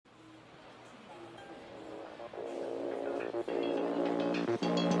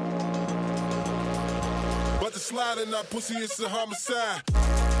sliding, that pussy is a homicide.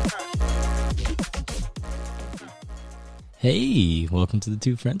 Hey, welcome to the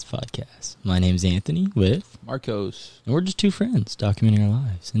Two Friends podcast. My name's Anthony with Marcos. And we're just two friends documenting our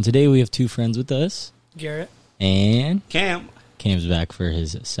lives. And today we have two friends with us. Garrett. And Cam. Cam's back for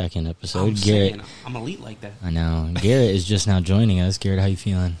his second episode. I'm Garrett. saying, I'm elite like that. I know. Garrett is just now joining us. Garrett, how you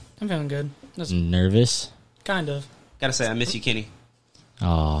feeling? I'm feeling good. Just Nervous? kind of. Gotta say, I miss you, Kenny.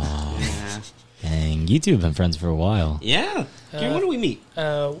 Oh, Yeah. dang. You two have been friends for a while. Yeah. Cam, when did we meet?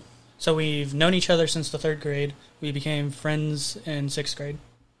 So we've known each other since the 3rd grade. We became friends in 6th grade.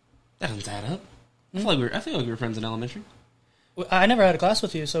 That doesn't add up. I feel like we were friends in elementary. I never had a class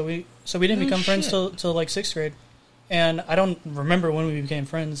with you, so we didn't become friends till like 6th grade. And I don't remember when we became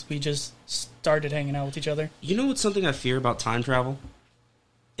friends. We just started hanging out with each other. You know what's something I fear about time travel?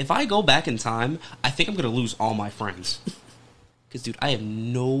 If I go back in time, I think I'm going to lose all my friends. Because, dude, I have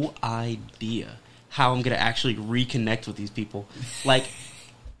no idea how I'm going to actually reconnect with these people. Like,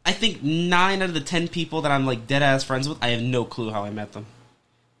 I think 9 out of the 10 people that I'm, like, dead-ass friends with, I have no clue how I met them.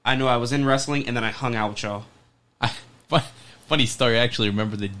 I know I was in wrestling, and then I hung out with y'all. Funny story, I actually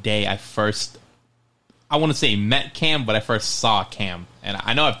remember the day I first, I want to say met Cam, but I first saw Cam. And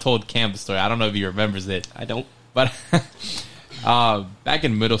I know I've told Cam the story. I don't know if he remembers it. I don't. But back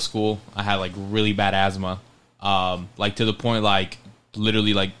in middle school, I had, like, really bad asthma. Like, to the point, like,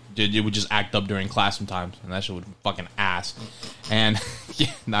 literally, like, it would just act up during class sometimes, and that shit would fucking ass. And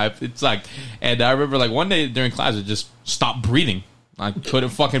it's like, and I remember, like, one day during class, it just stopped breathing. I couldn't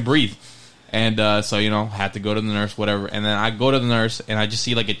fucking breathe. And so, had to go to the nurse, whatever. And then I go to the nurse, and I just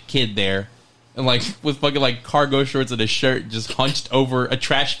see, like, a kid there, and, like, with fucking, like, cargo shorts and a shirt, just hunched over a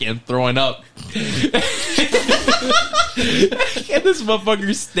trash can, throwing up. And this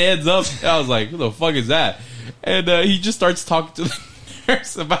motherfucker stands up. And I was like, who the fuck is that? And he just starts talking to the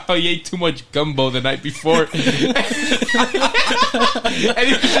nurse about how he ate too much gumbo the night before. And he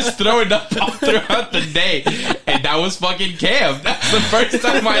was just throwing up all throughout the day. And that was fucking Cam. That's the first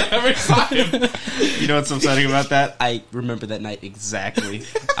time I ever saw him. You know what's upsetting about that? I remember that night exactly.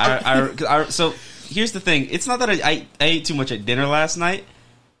 So here's the thing. It's not that I ate too much at dinner last night.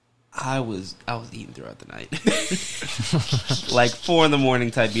 I was eating throughout the night. Like 4 a.m.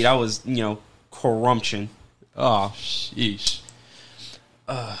 type beat. I was, corruption. Oh, sheesh.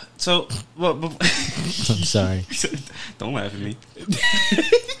 So, well, I'm sorry. Don't laugh at me.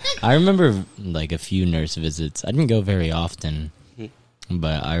 I remember, like, a few nurse visits. I didn't go very often,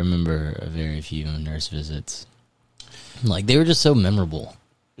 but I remember a very few nurse visits. Like, they were just so memorable.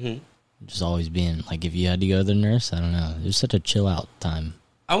 Mm-hmm. Just always being, like, if you had to go to the nurse, I don't know. It was such a chill-out time.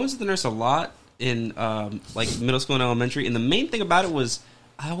 I went to the nurse a lot in, like, middle school and elementary, and the main thing about it was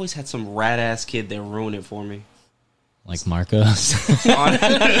I always had some rat-ass kid that ruined it for me. Like Marcos? On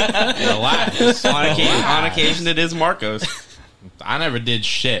occasion, it is Marcos. I never did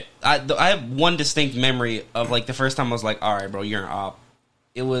shit. I have one distinct memory of, like, the first time I was like, all right, bro, you're an op.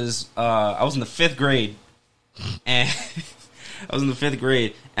 It was, I was in the 5th grade, and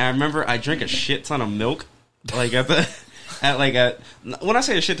and I remember I drank a shit ton of milk, like, when I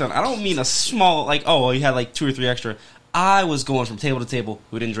say a shit ton, I don't mean a small, like, oh, well, you had, like, 2 or 3 extra. I was going from table to table.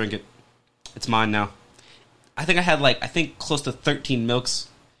 Who didn't drink it? It's mine now. I think I had, like, close to 13 milks.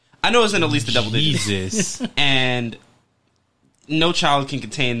 I know it was in at least a double digits. Jesus. And no child can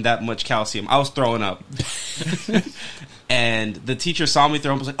contain that much calcium. I was throwing up. And the teacher saw me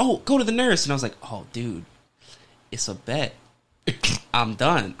throw up and was like, oh, go to the nurse. And I was like, oh, dude, it's a bet. I'm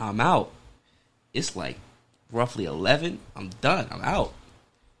done. I'm out. It's like roughly 11. I'm done. I'm out.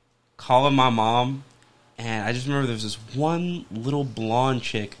 Calling my mom. And I just remember there was this one little blonde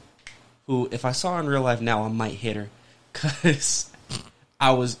chick who, if I saw her in real life now, I might hit her. Because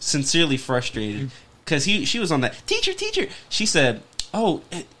I was sincerely frustrated. Because she was on that, teacher. She said, oh,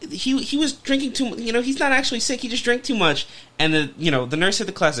 he was drinking too much. He's not actually sick. He just drank too much. And the nurse hit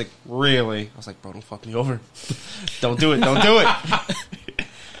the classic, really? I was like, bro, don't fuck me over. Don't do it.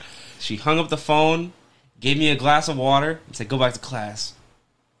 She hung up the phone, gave me a glass of water, and said, go back to class.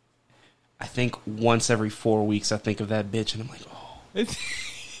 I think once every 4 weeks I think of that bitch, and I'm like, oh.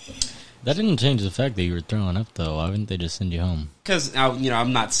 That didn't change the fact that you were throwing up, though. Why wouldn't they just send you home? Because,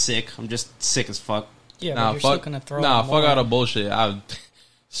 I'm not sick. I'm just sick as fuck. Yeah, but you're still going to throw up. Fuck out of bullshit.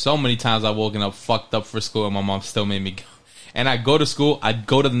 So many times I've woken up fucked up for school, and my mom still made me go. And I'd go to school, I'd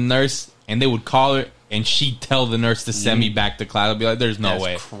go to the nurse, and they would call her, and she'd tell the nurse to send me back to class. I'd be like, there's no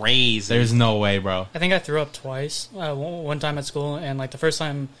way. That's crazy. There's no way, bro. I think I threw up twice. One time at school, and, like, the first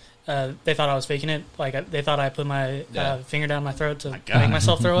time... they thought I was faking it. Like, they thought I put my finger down my throat to make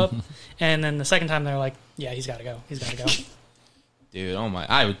myself throw up. And then the second time, they were like, yeah, he's got to go. Dude, oh my.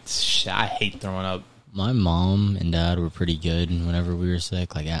 I hate throwing up. My mom and dad were pretty good whenever we were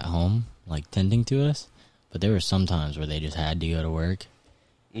sick, like at home, like tending to us. But there were some times where they just had to go to work,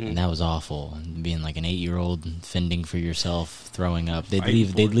 and that was awful. And being like an 8-year-old, fending for yourself, throwing up. They'd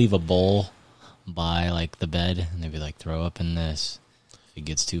leave a bowl by like the bed, and they'd be like, "Throw up in this. If it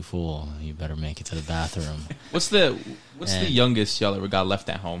gets too full, you better make it to the bathroom." What's the youngest y'all ever got left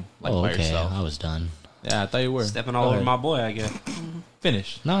at home? Like by yourself? I was done. Yeah, I thought you were. Stepping all over my boy, I guess.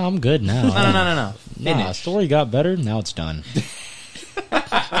 Finish. No, I'm good now. No. Finish. Nah, story got better. Now it's done.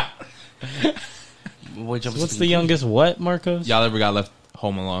 What's the youngest? What, Marcos? Y'all ever got left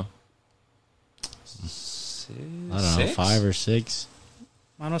home alone? I don't know, 5 or 6.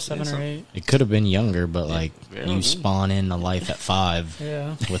 Mine was 7 or 8. It could have been younger, but like you spawn into life at 5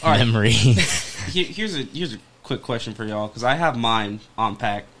 with All right. memory. Here's a quick question for y'all, because I have mine on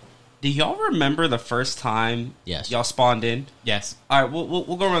pack. Do y'all remember the first time y'all spawned in? Yes. All right,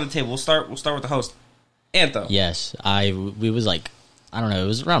 we'll go around the table. We'll start with the host. Antho. Yes, we was like, I don't know, it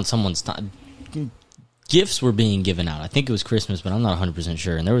was around someone's time. Gifts were being given out. I think it was Christmas, but I'm not 100%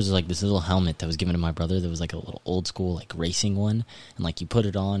 sure. And there was like this little helmet that was given to my brother that was like a little old school like racing one. And like you put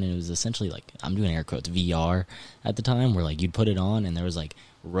it on and it was essentially like, I'm doing air quotes, VR at the time, where like you'd put it on and there was like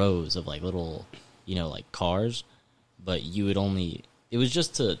rows of like little, like cars, but you would only, it was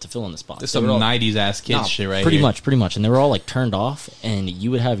just to fill in the spots. There's some 90s ass kids shit right pretty here. Pretty much. And they were all like turned off, and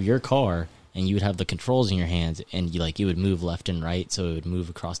you would have your car and you would have the controls in your hands, and you would move left and right, so it would move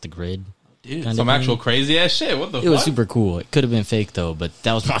across the grid. Dude, some actual crazy ass shit. What the fuck? It was super cool. It could have been fake though, but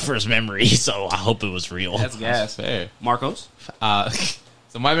that was my first memory, so I hope it was real. That's gas. Fair. Marcos?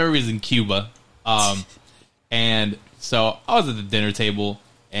 So my memory is in Cuba. And so I was at the dinner table,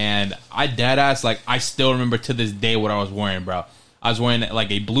 and I dead ass, like, I still remember to this day what I was wearing, bro. I was wearing like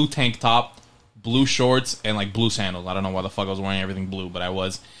a blue tank top, blue shorts, and like blue sandals. I don't know why the fuck I was wearing everything blue, but I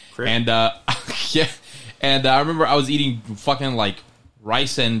was. Crip. And yeah, and I remember I was eating fucking like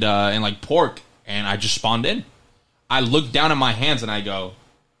rice and like pork, and I just spawned in. I looked down at my hands and I go,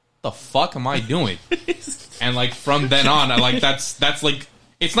 "The fuck am I doing?" And like from then on, I like that's like,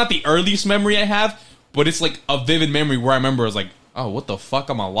 it's not the earliest memory I have, but it's like a vivid memory where I remember I was like, "Oh, what the fuck?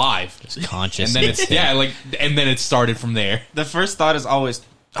 I'm alive." Just conscious. And then it's and then it started from there. The first thought is always,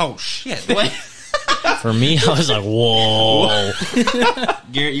 "Oh shit!" For me, I was like, "Whoa!"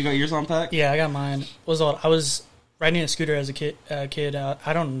 Garrett, you got yours on pack? Yeah, I got mine. I was riding a scooter as a kid.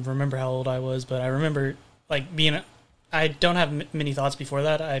 I don't remember how old I was, but I remember like being. I don't have many thoughts before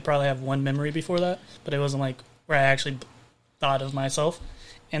that. I probably have one memory before that, but it wasn't like where I actually thought of myself.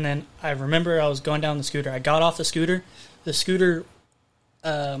 And then I remember I was going down the scooter. I got off the scooter. The scooter,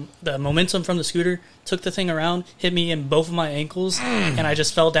 the momentum from the scooter took the thing around, hit me in both of my ankles, and I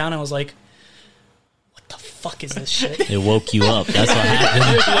just fell down. I was like, "What the fuck is this shit?" It woke you up. That's what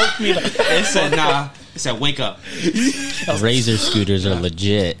happened. It woke me up. It said, "Nah." It said, "Wake up." Razor scooters are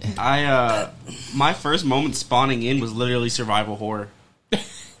legit. My first moment spawning in was literally survival horror.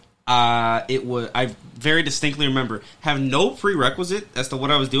 I very distinctly remember having no prerequisite as to what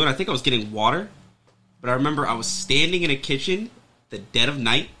I was doing. I think I was getting water, but I remember I was standing in a kitchen, the dead of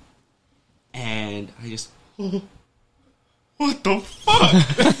night, and I just, what the fuck?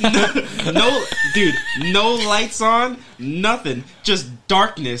 No, dude, no lights on, nothing, just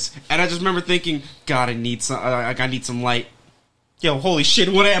darkness. And I just remember thinking, God, I need some light. Yo, holy shit,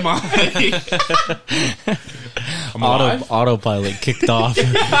 what am I? Autopilot kicked off.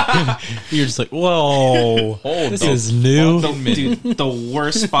 You're just like, whoa, this is new. Dude, the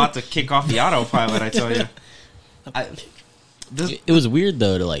worst spot to kick off the autopilot, I tell you. It was weird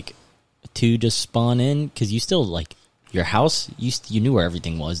though to just spawn in, because you still like your house. You knew where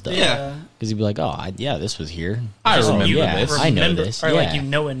everything was though. Yeah, because you'd be like, this was here. I remember this. I know this. Or like you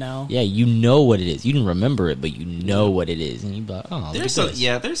know it now. Yeah, you know what it is. You didn't remember it, but you know what it is, and you'd be like,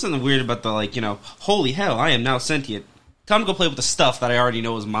 there's something weird about the holy hell, I am now sentient. Time to go play with the stuff that I already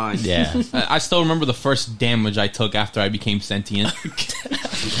know is mine. Yeah. I still remember the first damage I took after I became sentient.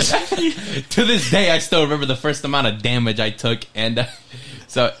 To this day, I still remember the first amount of damage I took. And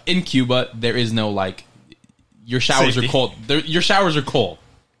so in Cuba, there is no your showers Safety. are cold. Your showers are cold.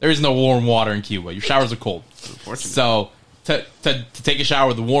 There is no warm water in Cuba. Your showers are cold. So to take a shower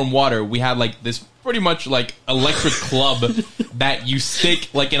with warm water, we had this pretty much electric club that you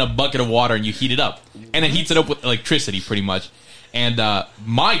stick in a bucket of water and you heat it up, and it heats it up with electricity pretty much. And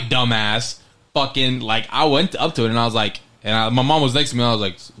my dumbass fucking I went up to it and I was like, my mom was next to me and I was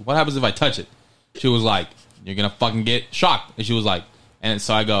like, "What happens if I touch it?" She was like, "You're gonna fucking get shocked." And she was like, and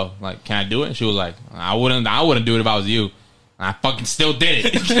so I go, "Can I do it?" And she was like, I wouldn't do it if I was you." I fucking still did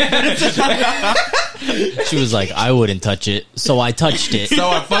it. She was like, I wouldn't touch it, so I touched it. So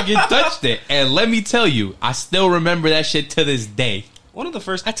I fucking touched it. And let me tell you, I still remember that shit to this day. One of the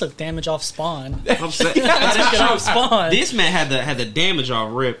first. I took damage off Spawn. I'm saying, I took it off Spawn. this man had the damage off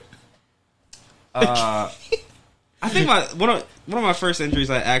rip. I think one of my first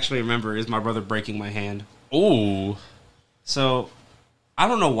injuries I actually remember is my brother breaking my hand. Ooh. So I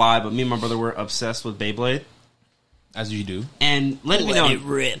don't know why, but me and my brother were obsessed with Beyblade. As you do. And let it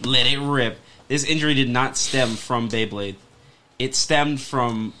rip. Let it rip. This injury did not stem from Beyblade. It stemmed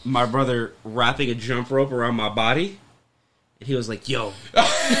from my brother wrapping a jump rope around my body. And he was like, yo.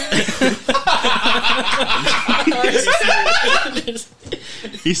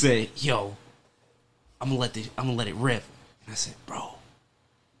 He said, yo, I'm gonna let it rip. And I said, bro,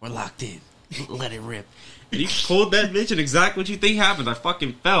 we're locked in. Let it rip. And he pulled that bitch, and exactly what you think happened. I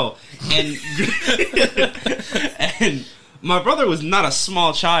fucking fell. And and my brother was not a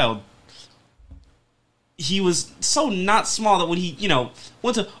small child. He was so not small that when he,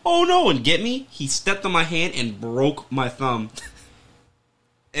 went to, oh no, and get me, he stepped on my hand and broke my thumb.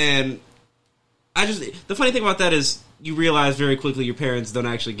 And the funny thing about that is you realize very quickly your parents don't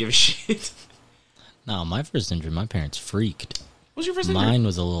actually give a shit. No, my first injury, my parents freaked. What's your first injury? Mine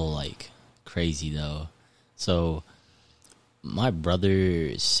was a little, crazy, though. So, my brother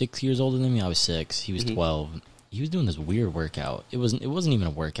is 6 years older than me. I was 6. He was 12. He was doing this weird workout. It wasn't even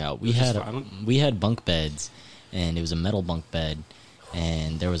a workout. We had bunk beds, and it was a metal bunk bed,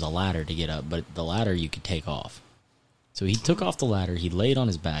 and there was a ladder to get up, but the ladder you could take off. So he took off the ladder. He laid on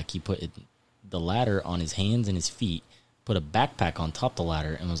his back. He put the ladder on his hands and his feet, put a backpack on top of the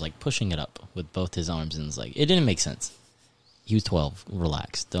ladder, and was pushing it up with both his arms. And it didn't make sense. He was 12.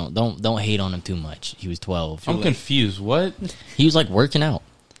 Relax. Don't hate on him too much. He was 12. I'm confused. What? He was working out.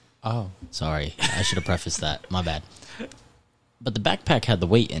 Oh. Sorry. I should have prefaced that. My bad. But the backpack had the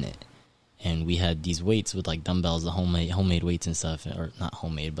weight in it. And we had these weights with dumbbells, the homemade weights and stuff, or not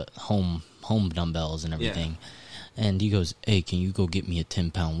homemade, but home dumbbells and everything. Yeah. And he goes, hey, can you go get me a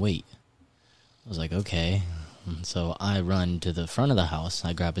 10-pound weight? I was like, okay. And so I run to the front of the house.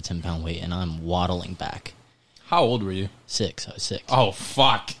 I grab a 10-pound weight, and I'm waddling back. How old were you? 6. I was 6. Oh,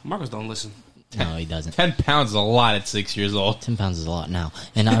 fuck. Marcos don't listen. No, he doesn't. 10 pounds is a lot at 6 years old. 10 pounds is a lot now.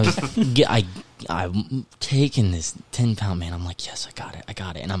 And I was, I'm taking this 10-pound, man. I'm like, yes, I got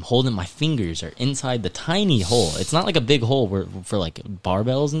it. And I'm holding, my fingers are inside the tiny hole. It's not a big hole for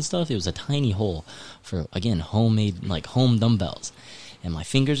barbells and stuff. It was a tiny hole for, again, homemade, home dumbbells. And my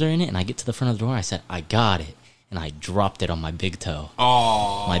fingers are in it, and I get to the front of the door. I said, I got it. And I dropped it on my big toe.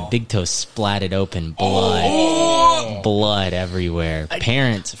 Oh. My big toe splatted open, blood everywhere.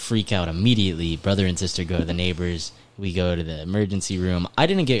 Parents freak out immediately. Brother and sister go to the neighbors. We go to the emergency room. I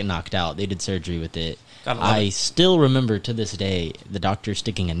didn't get knocked out. They did surgery with it. I still remember to this day the doctor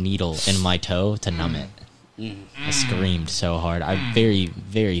sticking a needle in my toe to numb it. I screamed so hard. I very,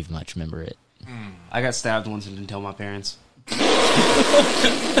 very much remember it. I got stabbed once and didn't tell my parents. Whoa.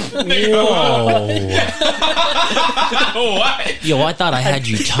 What? Yo, I thought I had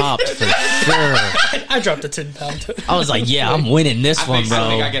you topped for sure. I dropped a 10-pound. I was like, yeah, I'm winning this one, bro. I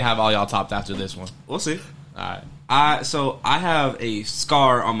think I can have all y'all topped after this one. We'll see. All right. So I have a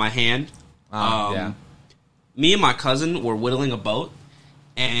scar on my hand. Yeah. Me and my cousin were whittling a boat,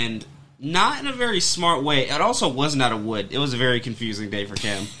 and not in a very smart way. It also wasn't out of wood. It was a very confusing day for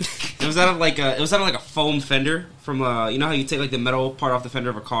Cam. It was out of a foam fender from you know how you take the metal part off the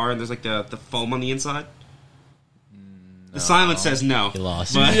fender of a car and there's the foam on the inside. No. The silence says no. You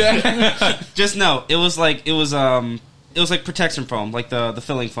lost. But just no. It was protection foam, the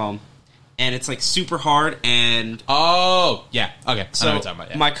filling foam, and it's super hard and. Oh yeah. Okay. So I know what you're talking about,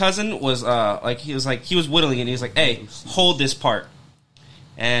 yeah. My cousin was he was whittling it. And he was like, "Hey, hold this part."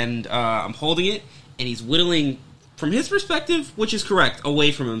 And I'm holding it, and he's whittling from his perspective, which is correct,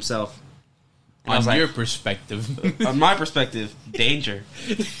 away from himself. And on your perspective. On my perspective, danger.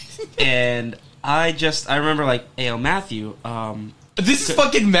 And I remember hey, Matthew. This is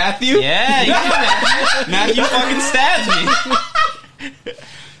fucking Matthew? Yeah, Matthew. Matthew fucking stabs me.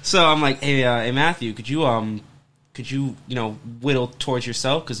 So I'm like, hey, Matthew, could you whittle towards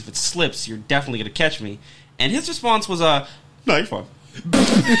yourself? Because if it slips, you're definitely going to catch me. And his response was, no, you're fine.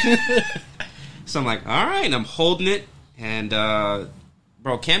 So I'm like, all right, and I'm holding it, and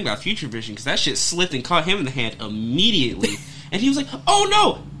bro, Cam got future vision because that shit slipped and caught him in the hand immediately, and he was like,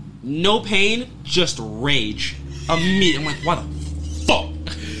 oh no pain, just rage. Immediately, I'm like, what the fuck?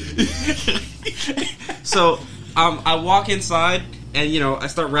 So I walk inside, and I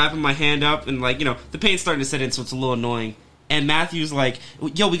start wrapping my hand up, and the pain's starting to set in, so it's a little annoying. And Matthew's like,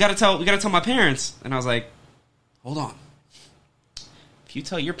 yo, we gotta tell my parents, and I was like, hold on. If you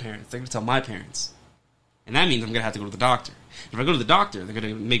tell your parents, they're going to tell my parents. And that means I'm going to have to go to the doctor. If I go to the doctor, they're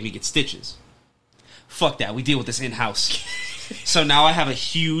going to make me get stitches. Fuck that. We deal with this in-house. So now I have a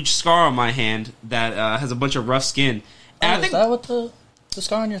huge scar on my hand that has a bunch of rough skin. And I think, is that what the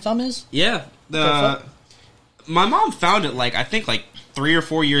scar on your thumb is? yeah. My mom found it, I think 3 or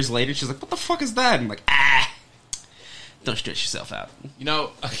 4 years later. She's like, what the fuck is that? And I'm like, don't stress yourself out. You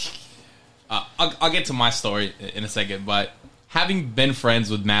know, I'll get to my story in a second, but having been friends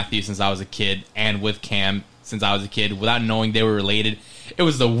with Matthew since I was a kid and with Cam since I was a kid without knowing they were related, it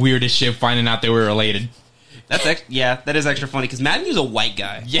was the weirdest shit finding out they were related. That is extra funny because Matthew's a white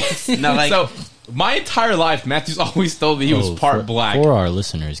guy. Yes. No, So my entire life, Matthew's always told me he was part black. For our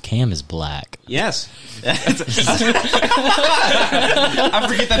listeners, Cam is black. Yes. I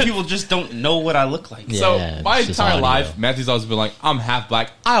forget that people just don't know what I look like. Yeah, So my it's just entire audio. life, Matthew's always been like, I'm half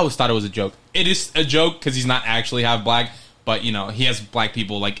black. I always thought it was a joke. It is a joke because he's not actually half black, but you know he has black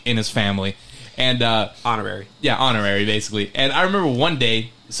people in his family, and Honorary. yeah, honorary basically. And I remember one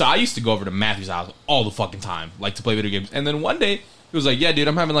day, so I used to go over to Matthew's house all the fucking time, to play video games. And then one day he was like, "Yeah, dude,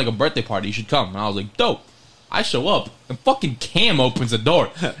 I'm having a birthday party. You should come." And I was like, "Dope." I show up and fucking Cam opens the door.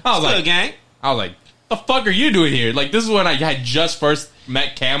 I was like, gang. I was like, the fuck are you doing here? This is when I had just first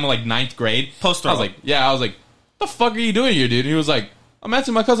met Cam in 9th grade. Post I was like, the fuck are you doing here, dude? And he was like, I'm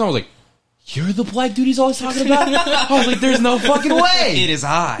asking my cousin. I was like, you're the black dude he's always talking about? I was like, there's no fucking way. It is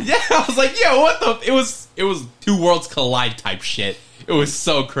I. Yeah, I was like, yeah, what the? It was two worlds collide type shit. It was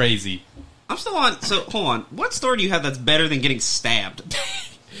so crazy. I'm still on. So hold on. What story do you have that's better than getting stabbed?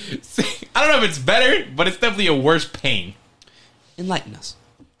 See, I don't know if it's better, but it's definitely a worse pain. Enlighten us.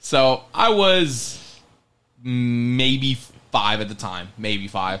 So I was maybe 5 at the time, maybe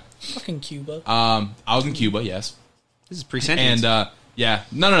 5. Fucking Cuba. I was in Cuba, yes, This is pre-sentience. and yeah,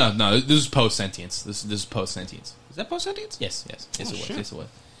 no. This is post sentience. This is post sentience. Is that post-sentience? Yes, it was. shit. Yes, it was.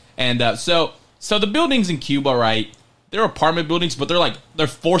 And so the buildings in Cuba, right? They're apartment buildings, but they're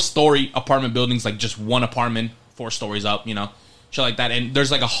 4-story apartment buildings, just one apartment, 4 stories up, shit like that. And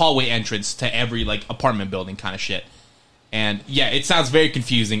there's a hallway entrance to every apartment building kind of shit. And yeah, it sounds very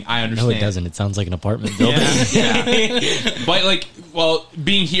confusing. I understand. No, it doesn't. It sounds like an apartment building. Yeah. But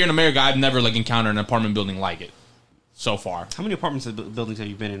being here in America, I've never encountered an apartment building like it so far. How many apartments and buildings have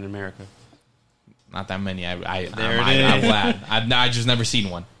you been in America? Not that many. I'm is. glad. I've just never seen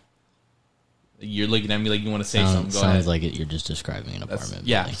one. You're looking at me like you want to say something. Go ahead. Sounds like you're just describing an apartment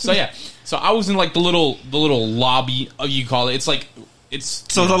building. So I was in the little lobby. You call it. It's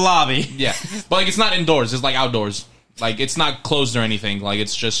The lobby. yeah, but it's not indoors. It's outdoors. It's not closed or anything.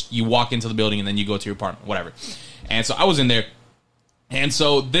 It's just you walk into the building and then you go to your apartment, whatever. And so I was in there, and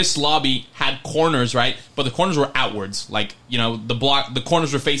so this lobby had corners, right? But the corners were outwards. The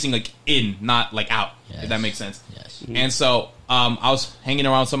corners were facing in, not out. Yes. If that makes sense. Yes. And so I was hanging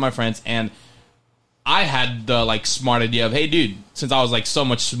around with some of my friends, and I had the smart idea of, hey, dude, since I was so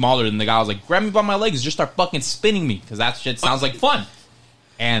much smaller than the guy, I was like, grab me by my legs, just start fucking spinning me, because that shit sounds like fun.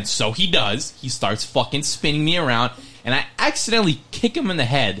 And so he does. He starts fucking spinning me around, and I accidentally kick him in the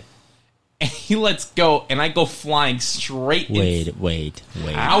head, and he lets go, and I go flying straight. Wait.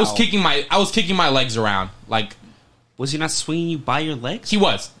 I was kicking my legs around, Was he not swinging you by your legs? he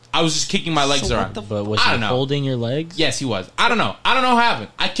was. I was just kicking my legs So what around. the But was I he don't know. holding your legs? Yes, he was. I don't know how it happened.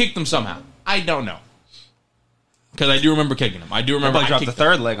 I kicked him somehow. I don't know. Because I do remember kicking him. I do remember I I dropped kicked the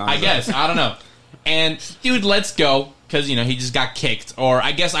third leg on I his guess. I don't know. And dude, let's go. Because, he just got kicked. Or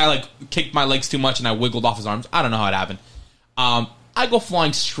I guess I, kicked my legs too much and I wiggled off his arms. I don't know how it happened. I go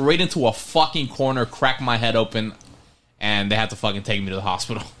flying straight into a fucking corner, crack my head open, and they had to fucking take me to the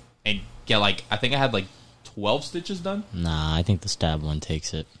hospital. And get, I think I had, 12 stitches done. Nah, I think the stab one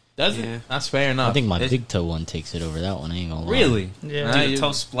takes it. Does Yeah. it? That's fair enough. I think my big toe one takes it over that one. I ain't gonna lie. Really? Yeah. Dude, the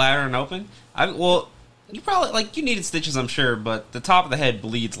toe splattering open? You probably, you needed stitches, I'm sure, but the top of the head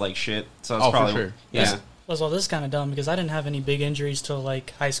bleeds like shit. So it's Oh, for probably... sure. Yeah. Well, this is kind of dumb because I didn't have any big injuries till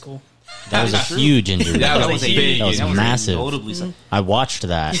high school. That was a true. huge injury. That was a big. That was That was massive. Notably so. I watched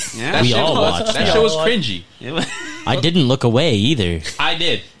that. Yeah. We shit all was- watched That that. shit was cringy. It was- I didn't look away either. I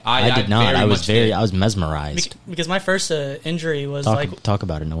did. I did not. I was did. I was mesmerized. Because my first injury was Talk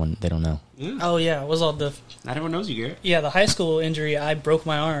about it. No one. They don't know. oh yeah, it was all the Not everyone knows you, Garrett. the high school injury. I broke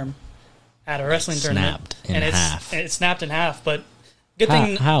my arm at a wrestling tournament, Snapped in half. It snapped in half, but good How,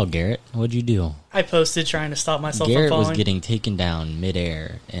 thing how, Garrett? What'd you do? I posted trying to stop myself Garrett from was falling. getting taken down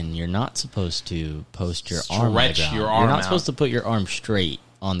midair, and you're not supposed to post your arm on the Stretch ground. your You're arm not out. supposed to put your arm straight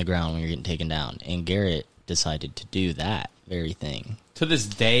on the ground when you're getting taken down. And Garrett decided to do that very thing. To this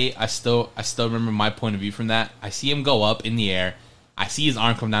day, I still remember my point of view from that. I see him go up in the air. I see his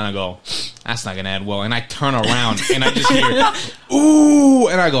arm come down and go, that's not gonna end well. And I turn around and I just hear, ooh,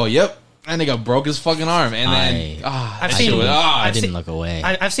 and I go, yep. And nigga broke his fucking arm, and then I didn't look away.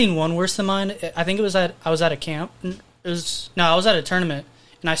 I've seen one worse than mine. I think I was at a camp. I was at a tournament,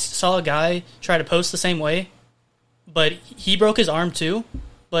 and I saw a guy try to post the same way, but he broke his arm too.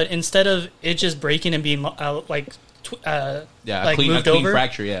 But instead of it just breaking and being a moved clean over,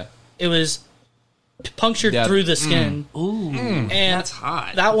 fracture, yeah, it was punctured through the skin. Ooh, and that's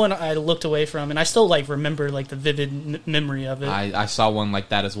hot. That one I looked away from, and I still like remember like the vivid memory of it. I saw one like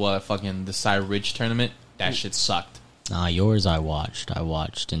that as well at fucking the Cy Ridge tournament. That shit sucked. Nah, yours I watched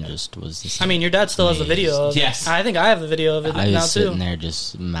and just was. I mean, your dad still has the video of yes. it. I think I have the video of it I now was sitting too. there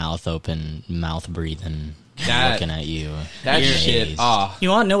just mouth open, mouth breathing, That- looking at you. That Amazed. shit. You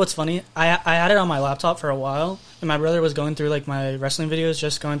want to know what's funny? I had it on my laptop for a while, and my brother was going through like my wrestling videos,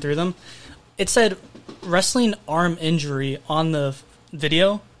 just going through them. It said wrestling arm injury on the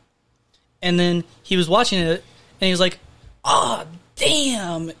video, and then he was watching it, and he was like, "Oh,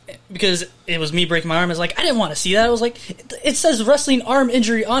 damn!" Because it was me breaking my arm. I was like, I didn't want to see that. I was like, it says wrestling arm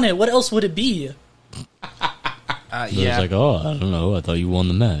injury on it. What else would it be? I was like, oh, I don't know. I thought you won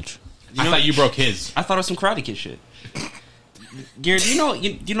the match. I thought you broke his. I thought it was some Karate Kid shit. Garrett, do you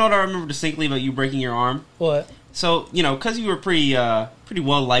know what I remember distinctly about you breaking your arm? What? So, because you were pretty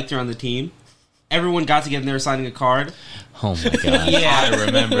well liked around the team, everyone got together and they were signing a card. Oh my god! I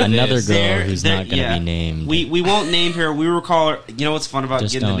remember Another this. girl who's not going to be named. We won't name her. We will call her. You know what's fun about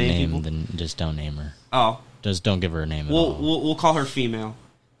just getting to don't name people? just don't name her. Oh, Just don't give her a name at all. we'll call her female.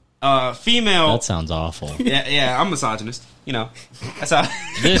 Female. That sounds awful. Yeah. I'm misogynist. That's how.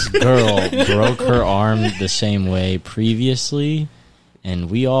 This girl broke her arm the same way previously, and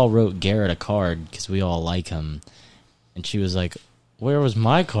we all wrote Garrett a card because we all like him. And she was like, "Where was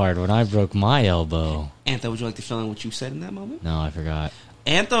my card when I broke my elbow?" Antho, would you like to fill in what you said in that moment? No, I forgot.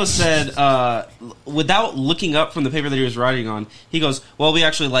 Antho said, without looking up from the paper that he was writing on, he goes, "Well, we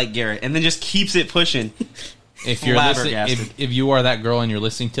actually like Garrett," and then just keeps it pushing. If you're listening, Flabbergasted. if you are that girl and you're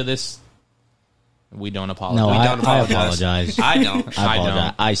listening to this, we don't apologize. No, We I don't apologize. apologize. I don't. I apologize.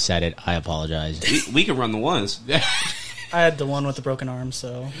 don't. I said it. I apologize. We could run the ones. I had the one with the broken arm,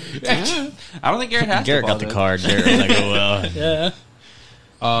 so I don't think Garrett has Garrett to got the apologize. card. Garrett was like, "Oh well."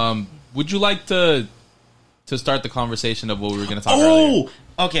 yeah. Would you like to start the conversation of what we were going to talk earlier?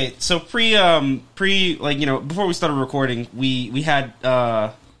 Oh, okay. So before we started recording, we had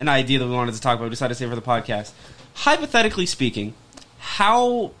an idea that we wanted to talk about. We decided to save for the podcast. Hypothetically speaking,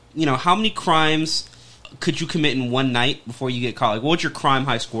 how many crimes could you commit in one night before you get caught? Like, what would your crime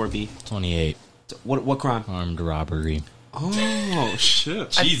high score be? 28 What crime? armed robbery. Oh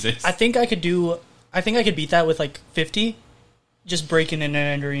shit! Jesus. I think I could beat that with like 50. Just breaking and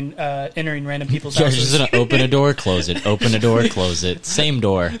entering random people's You're houses. just gonna open a door, close it. Open a door, close it. Same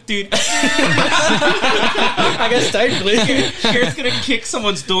door. Dude, I guess technically. Garrett's gonna kick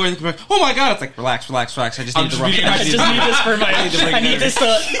someone's door and be like, "Oh my god!" It's like, relax. I just need to run. I just need this for my. I need this to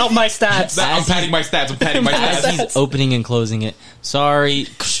help my stats. I'm patting my stats. As he's opening and closing it. Sorry,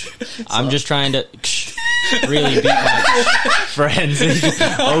 I'm just trying to really beat my friends.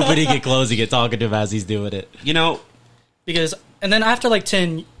 Opening and closing it, talking to him as he's doing it. Because and then after like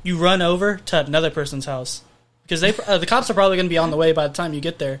 10, you run over to another person's house because the cops are probably going to be on the way by the time you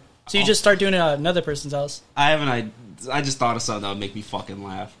get there. So you just start doing it at another person's house. I just thought of something that would make me fucking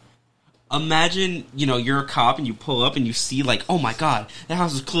laugh. Imagine, you're a cop and you pull up and you see like, oh my god, that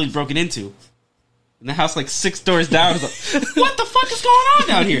house is clearly broken into. And the house like 6 doors down is like, what the fuck is going on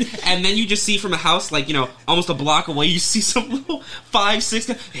down here? And then you just see from a house like, almost a block away, you see some little 5, 6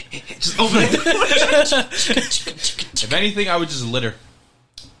 guys, just open it. If anything, I would just litter.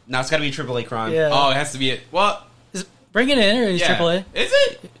 No, it's gotta be a AAA crime. Yeah. Oh, it has to be it. What? Bringing it in or is Yeah. AAA? Is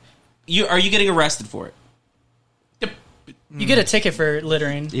it? Are you getting arrested for it? You get a ticket for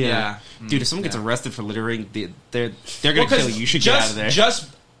littering. Yeah. Dude, if someone gets arrested for littering, they're gonna kill you. You should get out of there.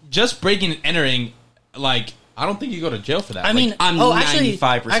 Just breaking and entering, like, I don't think you go to jail for that. I Like, mean, I'm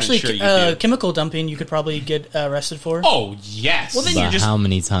 95% sure you do. chemical dumping you could probably get arrested for. oh yes. Well, then But you're just how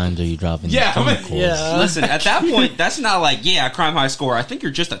many times are you dropping Yeah, how many- chemicals? Yeah. listen. At that point, that's not like crime high score. I think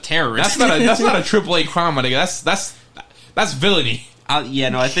you're just a terrorist. that's not a AAA crime, my nigga. That's villainy.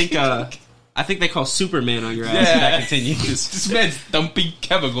 I think they call Superman on your ass. Yeah. If that continues. This man's dumping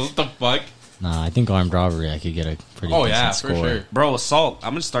chemicals. What the fuck? Nah, I think armed robbery I could get a pretty Oh decent yeah, score. for sure. Bro, assault.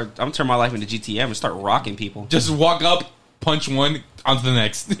 I'm gonna turn my life into GTA. I'm gonna start rocking people. Just walk up, punch one, on to the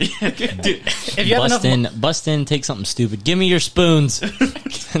next. Dude, if you have enough, bust in, take something stupid. Give me your spoons,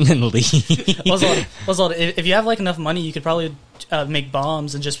 and then leave. Oswald, if you have like enough money, you could probably make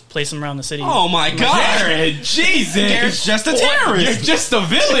bombs and just place them around the city. Oh my god, Garrett, Jesus. Garrett's just a terrorist. You're just a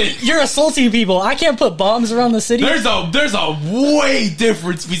villain. You're assaulting people. I can't put bombs around the city. There's a way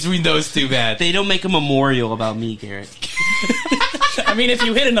difference between those two, man. They don't make a memorial about me, Garrett. I mean, if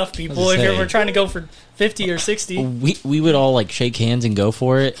you hit enough people, if you're trying to go for 50 or 60. We would all like shake hands and go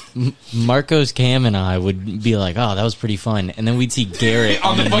for it. Marcos, Cam, and I would be like, "Oh, that was pretty fun," and then we'd see Garrett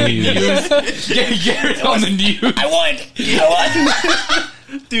on the fucking news. Garrett on the news. I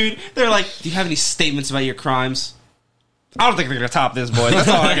won. Dude, they're like, do you have any statements about your crimes? I don't think they're gonna top this, boy. That's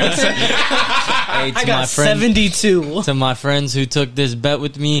all I gotta say. Hey, I got 72. To my friends who took this bet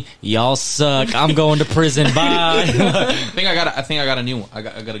with me, y'all suck. I'm going to prison. Bye. I think I got a new one. I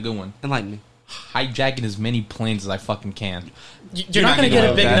got a good one. Enlighten me. Hijacking as many planes as I fucking can. You're not going to get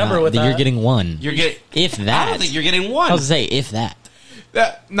a big number with that. You're getting one. You're getting, if that. I don't think you're getting one. I was say if that.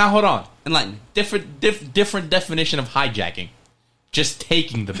 Now hold on. Enlighten me. Different definition of hijacking. Just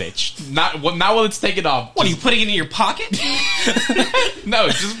taking the bitch. Not while it's taken off. What, are you putting it in your pocket? No,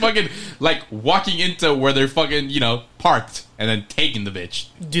 just fucking like walking into where they're fucking, parked and then taking the bitch.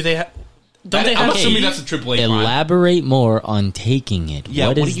 Do they have... Don't they I'm have... assuming that's a AAA crime. Elaborate more on taking it. Yeah,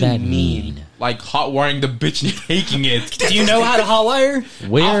 what does do you that mean? mean? Like hot wiring the bitch and taking it. Do you know how to hotwire?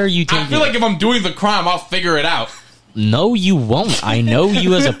 Where are you taking I feel like if I'm doing the crime, I'll figure it out. No, you won't. I know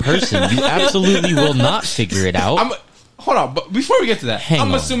you as a person. You absolutely will not figure it out. Hold on, but before we get to that, Hang I'm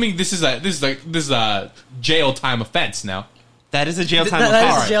on. assuming this is a jail time offense now. That is a jail time That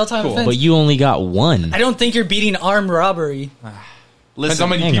offense. is a jail time cool. offense. But you only got one. I don't think you're beating armed robbery. Depends Listen, how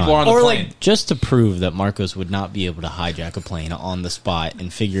many hang people on. are on the Or, plane. like, Just to prove that Marcos would not be able to hijack a plane on the spot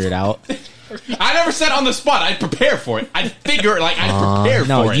and figure it out. I never said on the spot. I'd prepare for it. I'd figure it. Like I'd prepare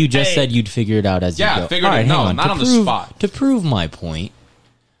No, for it. you just Hey. said you'd figure it out as you Yeah, go. figured All it- right, no, hang on. not To on the prove- spot. To prove my point,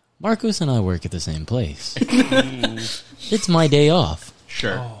 Marcos and I work at the same place. It's my day off.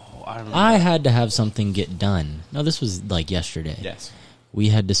 Sure. I don't know. I had to have something get done. No, this was like yesterday. Yes. We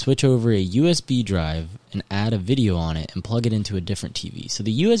had to switch over a USB drive and add a video on it and plug it into a different TV. So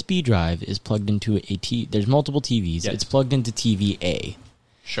the USB drive is plugged into there's multiple TVs. Yes. It's plugged into TV A.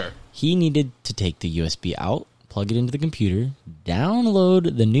 Sure. He needed to take the USB out, plug it into the computer,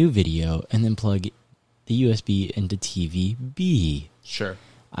 download the new video, and then plug the USB into TV B. Sure.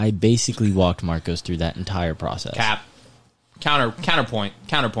 I basically walked Marcos through that entire process. Cap. Counterpoint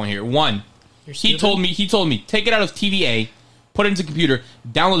here. One, You're he stupid. told me take it out of TV A, put it into computer,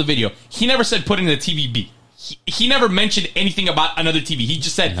 download the video. He never said put it into TV B. He never mentioned anything about another TV. He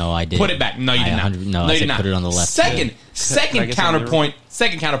just said No, I did. put it back. No, you did not. No, you I said did not. put it on the left. Second Can I get counterpoint.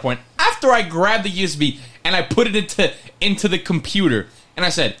 After I grabbed the USB and I put it into the computer and I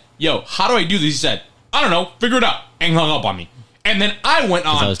said, "Yo, how do I do this?" He said, "I don't know. Figure it out," and hung up on me. And then I went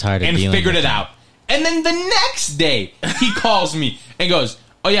on I was tired of and dealing figured with it him. out. And then the next day, he calls me and goes,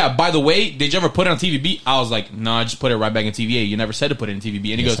 "Oh yeah, by the way, did you ever put it on TVB?" I was like, "No, I just put it right back in TVA. You never said to put it in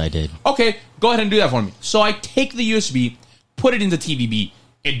TVB." And he Yes, goes, I did. "Okay, go ahead and do that for me." So I take the USB, put it into TVB.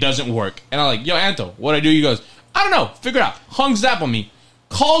 It doesn't work. And I'm like, "Yo, Anto, what do I do?" He goes, "I don't know. Figure it out." Hungs up on me.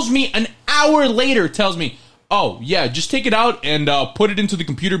 Calls me an hour later, tells me, "Oh, yeah, just take it out and put it into the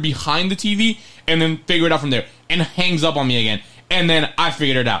computer behind the TV and then figure it out from there." And hangs up on me again. And then I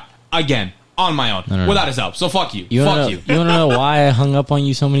figured it out again on my own No. without his help. So fuck you. You Fuck wanna, you. You want to know why I hung up on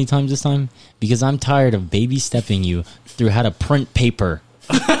you so many times this time? Because I'm tired of baby stepping you through how to print paper.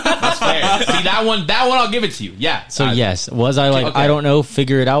 That's fair. See, that one I'll give it to you. Yeah. So yes, was I like, Okay. I don't know,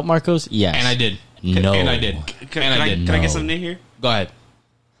 figure it out, Marcos? Yes. And I did. No. And I did. Can And I I did. get No. something in here? Go ahead.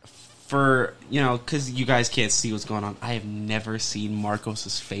 For, because you guys can't see what's going on, I have never seen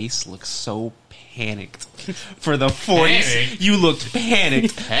Marcos's face look so panicked. For the 40, Panicked? you looked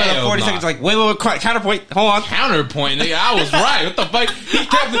panicked. For the Hell 40 nah. seconds, like, wait, counterpoint, hold on. Counterpoint, nigga. I was right. What the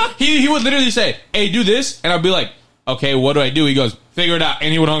fuck? He would literally say, "Hey, do this," and I'd be like, "Okay, what do I do?" He goes, "Figure it out,"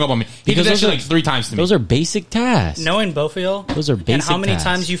 and he would hung up on me. He Because did that those shit are- like 3 times to me. Those are basic tasks. Knowing both of y'all, Those are and basic how many tasks.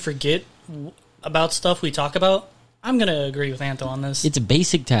 times you forget about stuff we talk about, I'm going to agree with Anto on this. It's a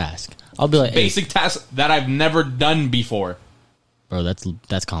basic task. I'll be like, hey, basic tasks that I've never done before. bro,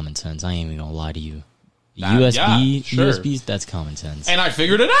 that's common sense. I ain't even gonna lie to you. Yeah, sure. USBs, that's common sense. And I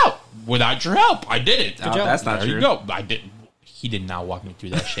figured it out without your help. I did it. Oh, that's not there true. you go. I did. He did not walk me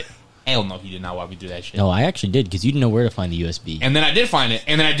through that shit. Hell no, he did not walk me through that shit. No, I actually did because you didn't know where to find the USB. And then I did find it,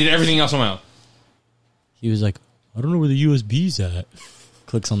 and then I did everything else on my own. He was like, I don't know where the USB's at.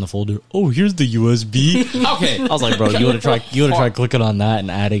 Clicks on the folder. Oh, here's the USB. Okay. I was like, bro, you want to try clicking on that and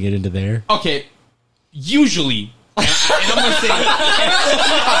adding it into there? Okay. Usually, And I'm gonna say,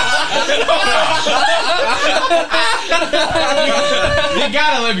 you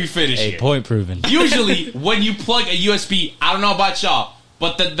gotta let me finish Hey, here. point proven. Usually, when you plug a USB, I don't know about y'all,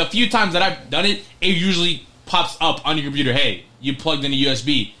 but the few times that I've done it, it usually pops up on your computer. Hey, you plugged in a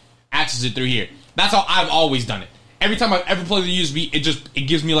USB, access it through here. That's how I've always done it. Every time I've ever plugged in a USB, it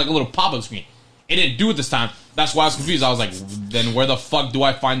gives me like a little pop-up screen. It didn't do it this time. That's why I was confused. I was like, then where the fuck do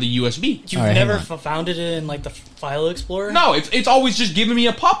I find the USB? You've All right, never hang found it in like the file explorer? No, it's always just giving me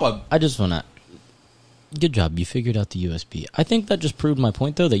a pop-up. I just want to. Good job. You figured out the USB. I think that just proved my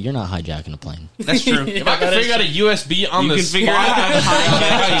point, though, that you're not hijacking a plane. That's true. If I can figure out a USB on the can spot, figure out how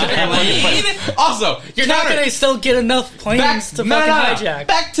to hijack a plane. Also, You're not going to still get enough planes to fucking hijack.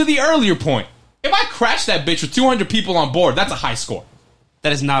 Back to the earlier point. If I crash that bitch with 200 people on board, that's a high score.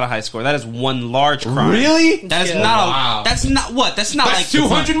 That is not a high score. That is one large crime. Really? That is Yeah. not. Wow. That's not what. That's not That's like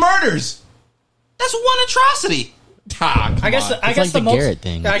 200 murders. That's one atrocity. Ah, I guess. come on. I It's guess like the the Garrett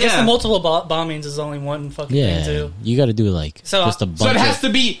thing. I guess Yeah. the multiple bombings is only one fucking Yeah. thing too. You got to do like So- just a bunch So it has of. to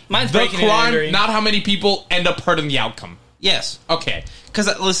be Mine's the breaking and crime, entering. not how many people end up hurting the outcome. Yes. Okay. Because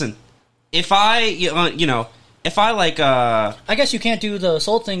listen, if I if I like I guess you can't do the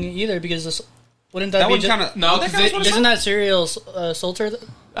assault thing either because this, wouldn't that, that be would just, kind of No, that 'cause kinda it- what it isn't is? that serial assaulter?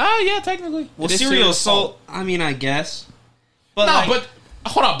 Oh, yeah, technically. Well, It is serial assault. I mean, I guess. But No, like, but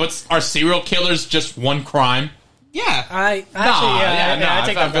hold on. But are serial killers just one crime? yeah, I actually I I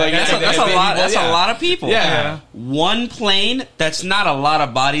take feel that back. like that's a lot. That's yeah. a lot of people. Yeah. One plane. That's not a lot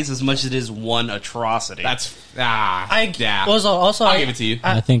of bodies as much as it is one atrocity. That's I was also I'll give it to you.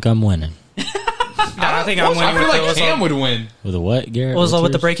 I think I'm winning. I think I'm winning. I feel with like the- Cam would win. With a what, Garrett? was What's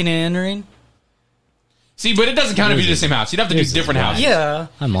with the yours? breaking and entering. See, but it doesn't count if you do the Yours same house. You'd have to do yours is different wild. houses. Yeah,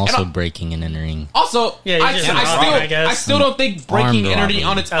 I'm also And I- breaking and entering. Also, Yeah, you I, just I, armed, still, I guess. I still don't think breaking Armed and entering robbery.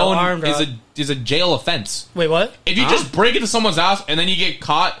 on its Oh, own armed is a jail offense. wait, what? If you just break into someone's house and then you get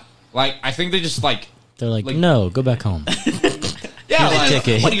caught, like I think they just like They're like, Like- no, go back home. yeah, Here's a like,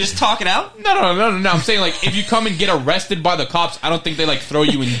 ticket. What, you just talk it out? no. I'm saying like if you come and get arrested by the cops, I don't think they like throw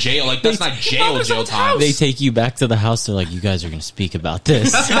you in jail. Like that's not jail time. They take you back to the house. They're like, you guys are going to speak about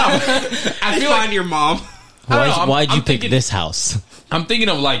this. I I feel like find your mom. I don't know, I'm- Why'd you I'm pick thinking- this house? I'm thinking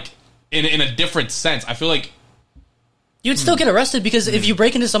of like in a different sense. I feel like You'd still get arrested because if you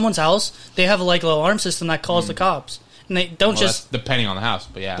break into someone's house, they have like an alarm system that calls the cops, and they don't well, just that's depending on the house,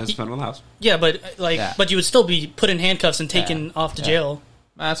 but yeah, That's fun on the house. yeah, but Yeah. but you would still be put in handcuffs and taken off to jail.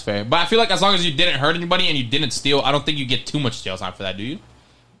 that's fair. But I feel like as long as you didn't hurt anybody and you didn't steal, I don't think you get too much jail time for that. Do you?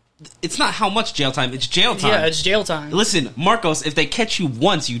 It's not how much jail time. It's jail time. Yeah, it's jail time. Listen, Marcos, if they catch you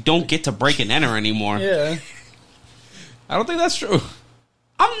once, you don't get to break and enter anymore. Yeah, I don't think that's true.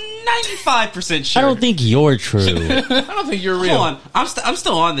 I'm 95% sure. I don't think you're true. I don't think you're real. Hold on, I'm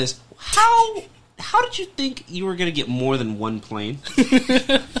still on this. How did you think you were gonna get more than one plane?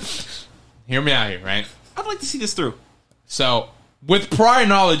 Hear me out here, right? I'd like to see this through. So, with prior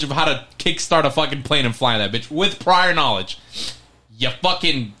knowledge of how to kickstart a fucking plane and fly that bitch, with prior knowledge, you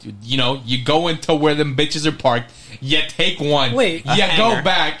fucking, you go into where them bitches are parked, you take one, Wait. you A go hanger.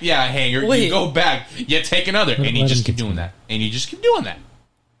 back, yeah, a hanger, Wait. you go back, you take another, and you let just him keep doing continue. that, and you just keep doing that.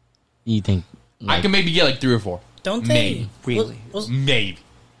 You think? I can maybe get like 3 or 4. don't they? Maybe. Really? Maybe.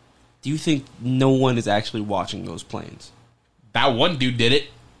 Do you think no one is actually watching those planes? That one dude did it.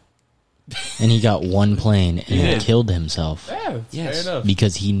 And he got one plane and Yeah. he killed himself Yeah, Yes. fair enough.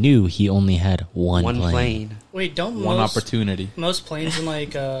 because he knew he only had one plane. Wait, don't One most, opportunity. most planes in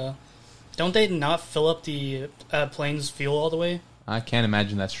like don't they not fill up the plane's fuel all the way? I can't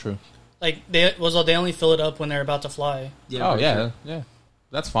imagine that's true. Like they only fill it up when they're about to fly. Oh, yeah.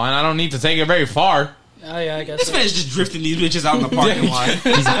 That's fine. I don't need to take it very far. Oh yeah, I guess. This so. man is just drifting these bitches out in the parking lot.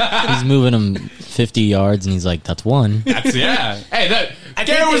 He's moving him 50 yards and he's like, that's one. That's, yeah. Hey, I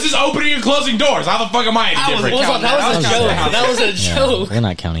Garrett think was they- just opening and closing doors. How the fuck am I any different? That was a joke. That was a Yeah, joke. we're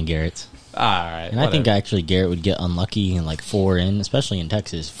not counting Garrett's. All right. And I think actually Garrett would get unlucky and like 4 in, especially in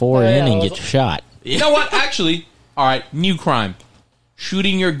Texas. 4 Oh, in yeah, and well- get shot. You know what? Actually, all right, new crime.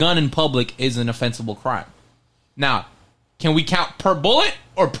 Shooting your gun in public is an offensible crime. Now, can we count per bullet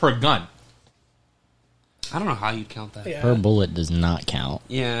or per gun? I don't know how you count that. Yeah. Per bullet does not count.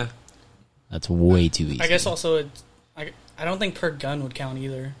 Yeah. That's way too easy. I guess also I don't think per gun would count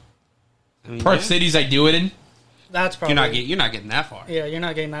either. I mean, Per yeah. cities I do it in? That's probably You're not getting that far. yeah. You're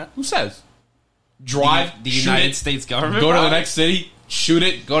not getting that. Who says? Drive, The shoot United it, States government. go to the probably? next city, shoot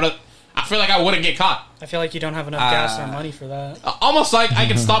it, go to... I feel like I wouldn't get caught. I feel like you don't have enough gas or money for that. Almost like I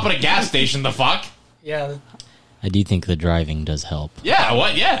can stop at a gas station, the fuck? Yeah, I do think the driving does help. Yeah,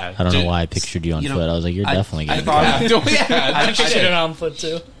 what? Yeah. I don't know why I pictured you on You know, foot. I was like, you're I- definitely I getting thought- caught. Yeah, I I pictured it on foot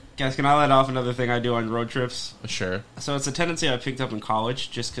too. Guys, can I let off another thing I do on road trips? Sure. So it's a tendency I picked up in college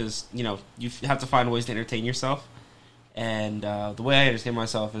just because, you know, you have to find ways to entertain yourself. And the way I entertain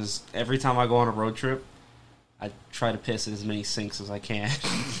myself is every time I go on a road trip, I try to piss in as many sinks as I can.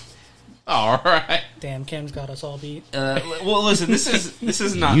 All right. Damn, Cam's got us all beat. Well, listen, this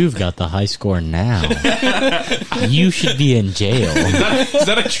is not... You've got the high score now. You should be in jail. Is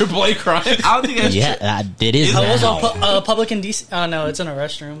that a AAA crime? I don't think that's Yeah, it is. It was now. all public in DC. Oh, no, it's in a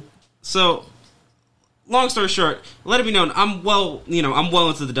restroom. So, long story short, let it be known, I'm well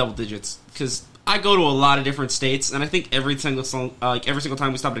into the double digits because I go to a lot of different states, and I think every single time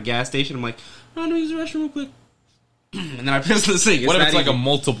we stop at a gas station, I'm like, I'm gonna use the restroom real quick, and then I piss in the sink. What if it's like a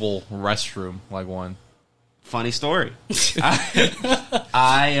multiple restroom, like one? Funny story.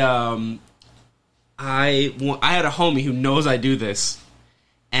 I had a homie who knows I do this,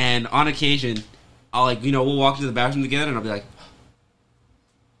 and on occasion, we'll walk into the bathroom together, and I'll be like,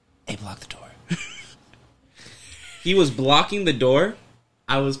 "Hey, block the door." He was blocking the door.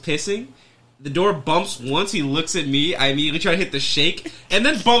 I was pissing. The door bumps once. He looks at me. I immediately try to hit the shake, and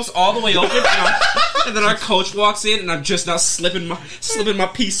then bumps all the way open. And then our coach walks in, and I'm just now slipping my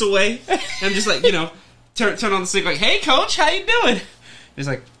piece away. And I'm just like, turn on the sink, like, "Hey, coach, how you doing?" He's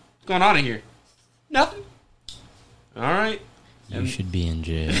like, "What's going on in here?" "Nothing." "All right." You should be in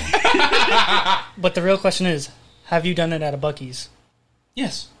jail. But the real question is, have you done it at a Buc-ee's?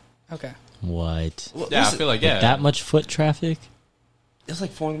 Yes. Okay. What? Well, Yeah, listen, I feel like, With yeah. that much foot traffic? it was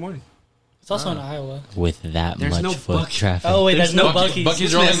like 4 a.m. It's also in Iowa. With that There's much no foot Buc-ee. traffic? Oh, wait, there's no Buc-ee's. Buc-ee's.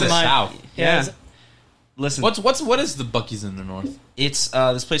 Buc-ee's are only in the Never mind. south. Yeah. it's- Listen, What is the Buc-ee's in the north? it's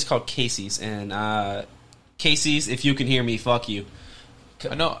this place called Casey's, and Casey's, if you can hear me, fuck you.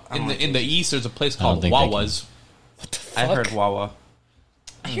 I know I don't in the east there's a place I don't called think they can. Wawa's. I heard Wawa.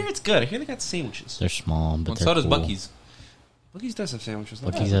 I hear it's good. I hear they got sandwiches. They're small, but Well, they're so does cool. Buc-ee's. Buc-ee's does have sandwiches.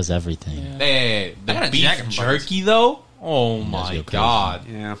 Buc-ee's has everything. Yeah. Hey, I got the a beef jacket from Buc-ee's. jerky though. Oh does my go crazy. god,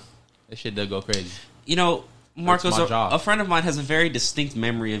 Yeah. that shit does go crazy. Marcos, my job. a friend of mine has a very distinct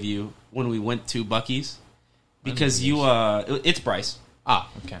memory of you when we went to Buc-ee's because it's Bryce. Ah,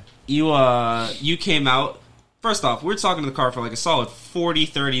 okay. You came out. First off, we were talking to the car for like a solid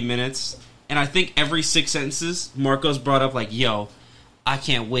 40-30 minutes, and I think every 6 sentences, Marcos brought up like, "Yo, I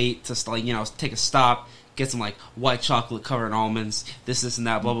can't wait to take a stop, get some like white chocolate covered in almonds, this and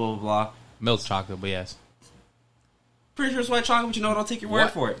that, blah blah blah blah." Milk chocolate, but yes. Pretty sure it's white chocolate, but you know what? I'll take your word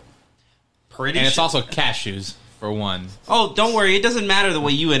What? for it. Pretty And it's sure. also cashews for one. Oh, don't worry. It doesn't matter the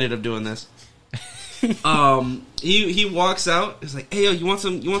way you ended up doing this. He walks out. He's like, "Hey, yo, you want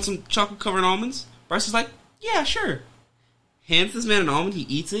some chocolate covered almonds?" Bryce is like, "Yeah, sure." Hands this man an almond. He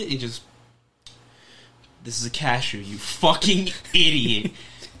eats it. And just, "This is a cashew. You fucking idiot."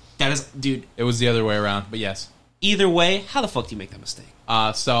 That is, dude. It was the other way around, but yes. Either way, how the fuck do you make that mistake?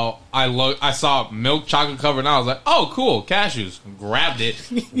 So I saw milk chocolate covered, and I was like, "Oh, cool, cashews." Grabbed it,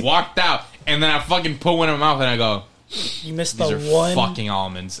 walked out, and then I fucking put one in my mouth, and I go, You missed "These the are one. fucking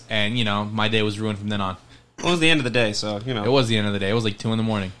almonds." And my day was ruined from then on. It was the end of the day, so It was the end of the day. It was like 2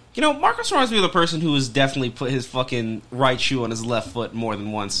 a.m. Marcus reminds me of the person who has definitely put his fucking right shoe on his left foot more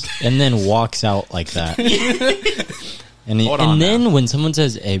than once. And then walks out like that. Hold on then when someone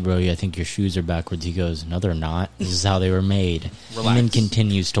says, "Hey, bro, I think your shoes are backwards," he goes, "No, they're not. This is how they were made." And then Relax.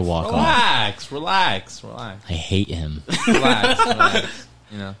 continues to walk off. Relax. I hate him. Relax.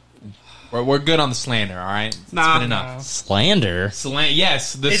 We're good on the slander, all right? It's Nah. been enough. Slander?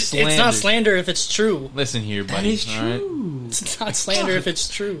 Yes, the slander. It's not slander if it's true. Listen here, That buddy. is all right? true. It's not slander if it's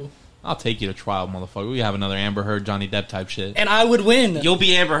true. I'll take you to trial, motherfucker. We have another Amber Heard, Johnny Depp type shit. And I would win. You'll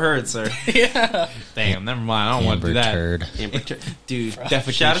be Amber Heard, sir. Yeah. Damn, never mind. I don't want to do Amber that. turd. Dude,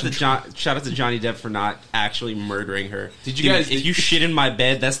 Defecation shout out to Johnny Depp for not actually murdering her. Did you Dude, guys- if you shit in my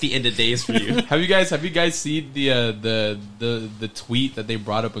bed, that's the end of days for you. Have you guys seen the tweet that they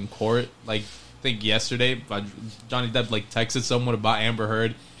brought up in court? Like, I think yesterday, Johnny Depp texted someone about Amber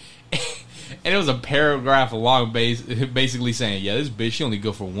Heard, and it was a paragraph long, basically saying, "Yeah, this bitch, she only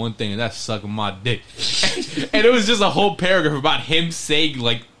go for one thing, and that's sucking my dick." And it was just a whole paragraph about him saying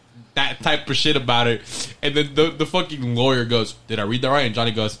that type of shit about her, and then the fucking lawyer goes, "Did I read that right?" And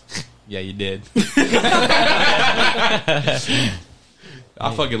Johnny goes, "Yeah, you did."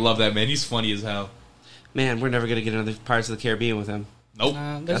 I fucking love that man. He's funny as hell. Man, we're never gonna get another Pirates of the Caribbean with him. Nope.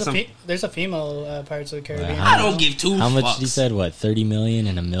 There's a female Pirates of the Caribbean. Wow. I don't give two How much fucks. he said? What, 30 million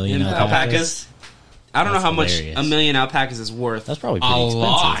and a million In alpacas? I don't That's know how much hilarious. a million alpacas is worth. That's probably pretty A expensive.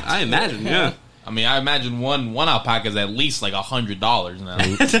 lot. I imagine, yeah. I mean, I imagine one alpaca is at least like $100 now.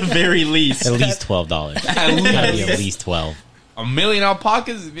 At the very least. At least $12. At Gotta be least. at least 12. $1 million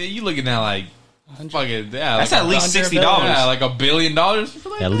alpacas? Man, you looking at like Fucking yeah. That's like at least $60. yeah, like $1 billion.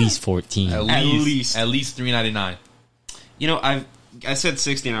 At least 14. At least $3.99. You know, I said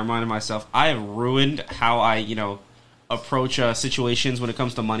 60, and I reminded myself I have ruined how I approach situations when it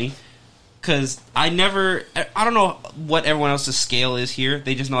comes to money. Because I don't know what everyone else's scale is here.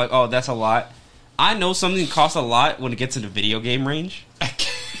 They just know, like, oh, that's a lot. I know something costs a lot when it gets into video game range.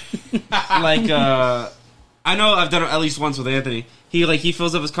 Like, I know I've done it at least once with Anthony. He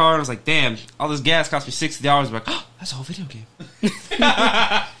fills up his car, and I was like, damn, all this gas cost me $60. I'm like, oh, that's a whole video game.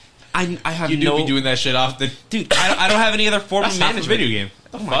 I have You do be doing that shit often. Dude, I don't have any other form That's of half a management. video game.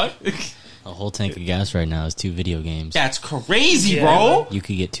 What the fuck? A whole tank of gas right now is 2 video games. That's crazy, Yeah. bro. You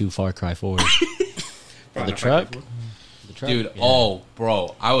could get 2 Far Cry 4s. For the truck? The truck? Dude, Yeah. oh,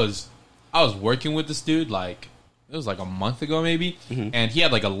 bro, I was working with this dude like it was like a month ago maybe, and he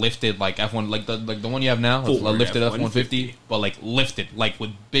had like a lifted like F1 like the one you have now, a Ford lifted F-150. F-150, but like lifted like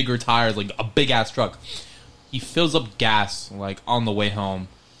with bigger tires, like a big ass truck. He fills up gas like on the way home,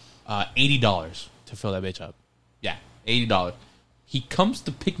 $80 to fill that bitch up. Yeah, $80. He comes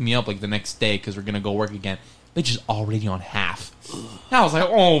to pick me up like the next day because we're gonna go work again. Bitch is already on half. And I was like,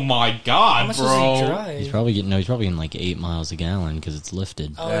 oh my How god, much bro. does he drive? He's probably getting like 8 miles a gallon because it's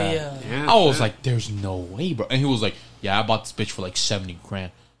lifted. Oh yeah. Yeah, I was like, there's no way, bro. And he was like, yeah, I bought this bitch for like 70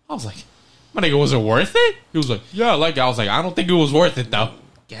 grand. I was like, my nigga, was it worth it? He was like, yeah, like I was like, I don't think it was worth it though.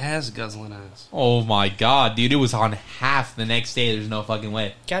 gas guzzling ass. Oh my god, dude, it was on half the next day. There's no fucking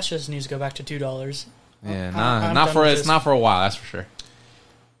way. Gas just needs to go back to $2. Yeah, I'm not done for with it's this. not for a while, that's for sure.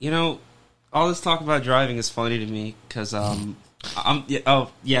 You know, all this talk about driving is funny to me because I'm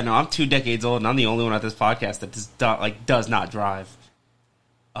 2 decades old and I'm the only one at this podcast that does not drive.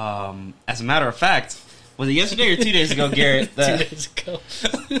 As a matter of fact, was it yesterday or 2 days ago, Garrett? 2 days ago.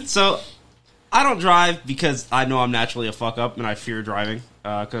 So I don't drive because I know I'm naturally a fuck up and I fear driving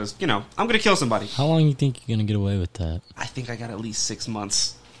because I'm gonna kill somebody. How long you think you're gonna get away with that? I think I got at least 6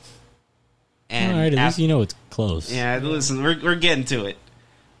 months. And All right, at least after- you know it's close. yeah, listen, we're getting to it,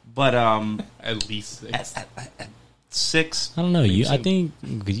 but At least six. at 6. I don't know. I think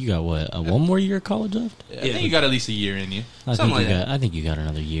because you got what one more year of college left. I think you got at least a year in you. I Something think like I think you got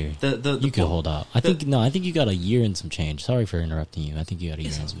another year. The You could hold out. I think you got a year and some change. Sorry for interrupting you. I think you got a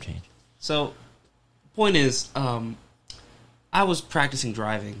year and some change. So, point is, I was practicing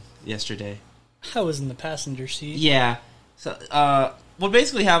driving yesterday. I was in the passenger seat. Yeah. So, what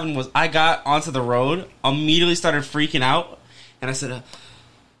basically happened was I got onto the road, immediately started freaking out, and I said,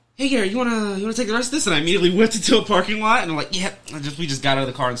 "Hey, Gary, you wanna take the rest of this?" And I immediately whipped into a parking lot, and I'm like, "Yeah." We just got out of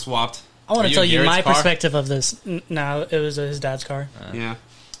the car and swapped. I want Are to you tell in you my Garrett's car? perspective of this. No, it was his dad's car. Yeah.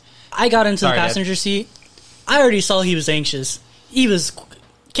 I got into Sorry, the Dad. passenger seat. I already saw he was anxious.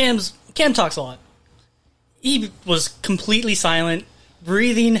 Cam talks a lot. He was completely silent,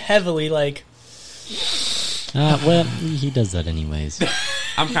 breathing heavily, like Well, he does that anyways.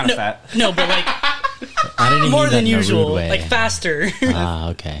 I'm kind of fat. no, but like I didn't more mean that than in a rude usual, way. like faster.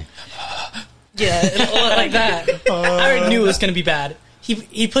 Okay. Yeah, like that. I already knew it was going to be bad.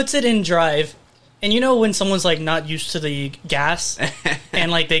 He puts it in drive, and you know when someone's like not used to the gas, and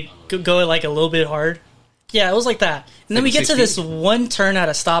like they go like a little bit hard. Yeah, it was like that. And then we get to this one turn at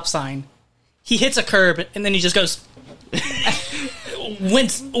a stop sign. He hits a curb, and then he just goes.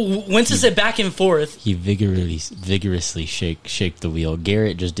 Winces it back and forth. He vigorously shake the wheel.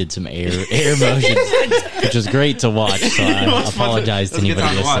 Garrett just did some air motions, which was great to watch. So I apologize to It was a good anybody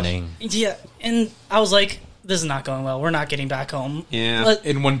time to watch. listening. Yeah, and I was like, "This is not going well. We're not getting back home." Yeah. Let-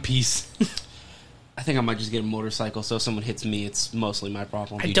 In one piece. I think I might just get a motorcycle, so if someone hits me, it's mostly my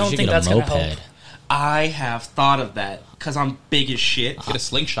problem. I You don't should think get a that's going to moped. help. I have thought of that, because I'm big as shit. Get a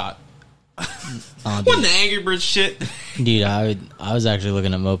slingshot. What the Angry Birds shit? Dude, I was actually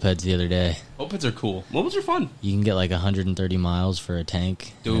looking at mopeds the other day. Mopeds are cool. Mopeds are fun. You can get like 130 miles for a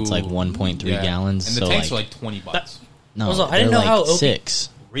tank. And it's like Dude. 1.3 Yeah. gallons. And the so tanks like, are like $20. no, Also, I they're didn't know like how OP 6.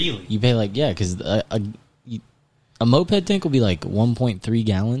 Really? You pay like because a moped tank will be like 1.3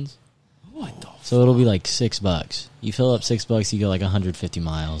 gallons. What the So it'll be like $6. You fill up $6, you go like 150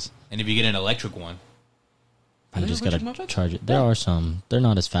 miles. And if you get an electric one. You there just electric gotta mopeds? charge it. There are some. They're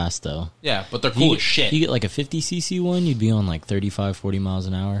not as fast though. Yeah, but they're cool as shit. You get like a 50cc one, you'd be on like 35, 40 miles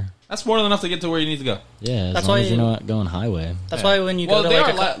an hour. That's more than enough to get to where you need to go. Yeah, as That's long why as you're not going highway. That's Yeah. why when you well, go to they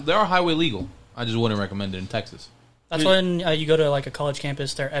like are they are highway legal. I just wouldn't recommend it in Texas. that's when you go to like a college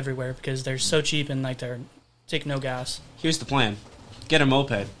campus. They're everywhere because they're so cheap and like they're take no gas. Here's the plan. Get a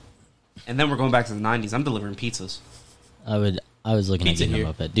moped. And then we're going back to the 90s. I'm delivering pizzas. I was looking Pizza at getting here. a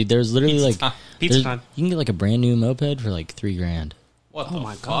moped. Dude, there's literally Pizza like time. Pizza there's- time. You can get like a brand new moped for like $3,000. What Oh the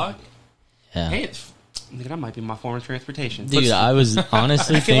my fuck? God. Yeah. Hey, Nigga, that might be my form of transportation. Dude, I was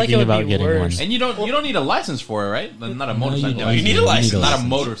honestly feel like it thinking would about be getting worse. one. And you don't need a license for it, right? Not a motorcycle. don't. You need a license. Not a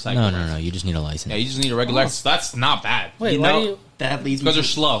motorcycle. No. You just need a license. Yeah, you just need a regular license. That's not bad. Wait, You why know, do you? that leads me Because to they're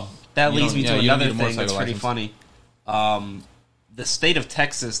slow. That You leads don't- me yeah, to you don't another need a thing that's motorcycle pretty license. funny. The state of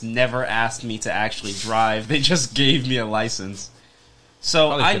Texas never asked me to actually drive. They just gave me a license. So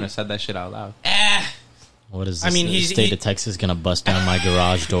Probably I shouldn't have said that shit out loud. What is this? I mean, the he's- state he- of Texas gonna bust down my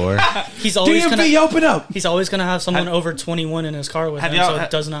garage door? He's always gonna. open up. He's always gonna have someone Have- over 21 in his car with Have him, y'all- so it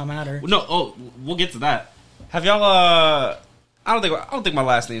does not matter. No, we'll get to that. Have y'all? I don't think my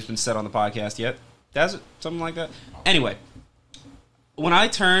last name's been said on the podcast yet. Does it? Something like that. Anyway, when I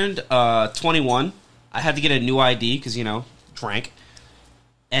turned 21, I had to get a new ID because drank,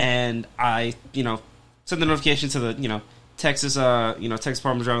 and I sent the notification to the Texas Texas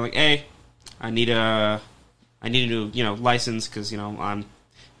Department of Driving like, hey, I need a new license because I'm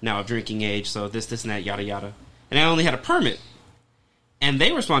now of drinking age, so this and that, yada yada, and I only had a permit. And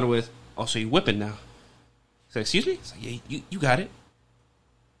they responded with, "Oh, so you whipping now?" So, excuse me? It's like, yeah, you got it.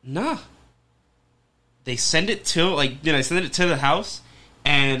 Nah. They send it to I send it to the house,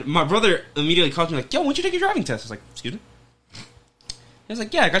 and my brother immediately called me like, "Yo, when'd you take your driving test?" I was like, "Excuse me." He was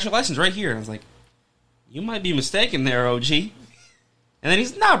like, "Yeah, I got your license right here." And I was like, "You might be mistaken there, OG." And then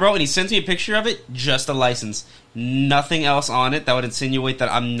he's, "Nah, bro," and he sends me a picture of it, just a license, nothing else on it that would insinuate that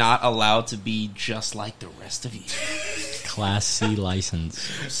I'm not allowed to be just like the rest of you. Class C license.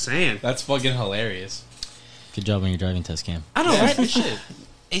 I'm saying. That's fucking hilarious. Good job on your driving test, Cam. I know, right? Shit.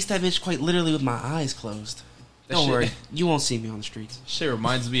 Aced that bitch quite literally with my eyes closed. Don't worry, you won't see me on the streets. Shit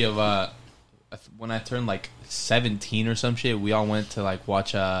reminds me of when I turned like 17 or some shit. We all went to like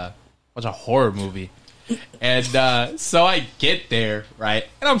watch a horror movie, and so I get there, right,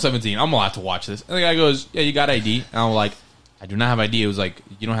 and I'm 17. I'm allowed to watch this. And the guy goes, "Yeah, you got ID?" And I'm like, "I do not have ID." It was like,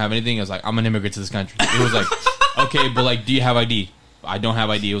 "You don't have anything?" I was like, "I'm an immigrant to this country." It was like, "Okay, but like, do you have ID?" I don't have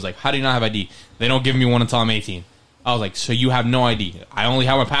ID. It was like, "How do you not have ID?" They don't give me one until I'm 18. I was like, "So you have no ID?" I only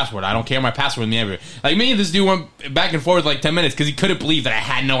have my passport. I don't carry my passport with me everywhere. Like, me and this dude went back and forth like 10 minutes because he couldn't believe that I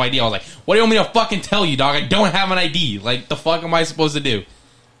had no ID. I was like, "What do you want me to fucking tell you, dog? I don't have an ID. Like, the fuck am I supposed to do?"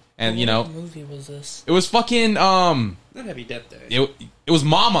 And What movie was this? it was fucking Not Happy Death Day. it was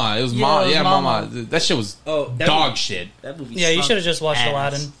Mama. It was Mama. it was Yeah, Mama. Mama. That shit was Oh, that dog movie- shit. That movie. Yeah, you sucked should have just watched ass.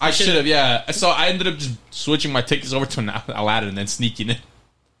 Aladdin. I should have, yeah. So I ended up just switching my tickets over to Aladdin and then sneaking in.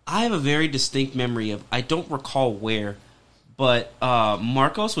 I have a very distinct memory of, I don't recall where, but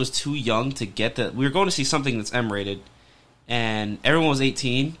Marcos was too young to get that. We were going to see something that's M-rated, and everyone was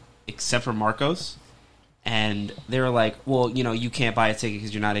 18 except for Marcos, and they were like, "Well, you can't buy a ticket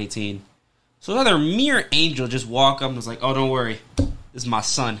because you're not 18." So another mere angel just walked up and was like, "Oh, don't worry, this is my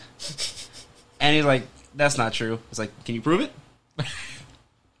son," and he's like, "That's not true." It's like, "Can you prove it?"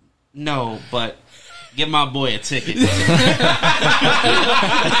 No, but give my boy a ticket.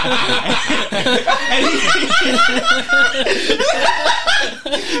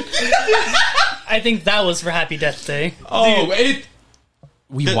 I think that was for Happy Death Day. Oh,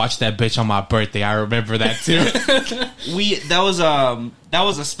 we watched that bitch on my birthday. I remember that too. That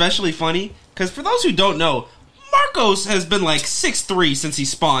was especially funny because for those who don't know, Marcos has been like 6'3" since he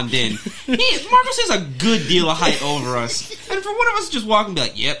spawned in. Marcos has a good deal of height over us, and for one of us to just walk and be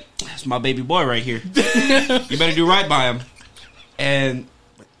like, "Yep, that's my baby boy right here. You better do right by him," and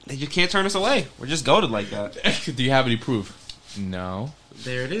they just can't turn us away. We're just goated like that. Do you have any proof? No.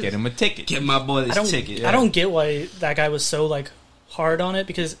 There it is. Get him a ticket. Get my boy this ticket. I don't get why that guy was so hard on it,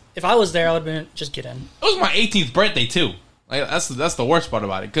 because if I was there, I would have been just get in. It was my 18th birthday too. Like that's the worst part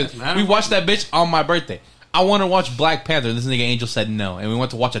about it because Doesn't matter. we watched that bitch on my birthday. I want to watch Black Panther. This nigga Angel said no, and we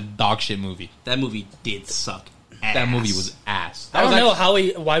went to watch a dog shit movie. That movie did suck. Ass. That movie was ass. I don't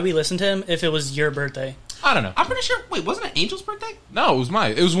know why we listened to him if it was your birthday. I don't know. I'm pretty sure. Wait, wasn't it Angel's birthday? No, it was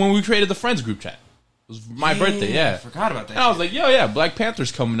mine. It was when we created the Friends group chat. It was my birthday. Yeah, I forgot about that. and I was like, "Yo, yeah, Black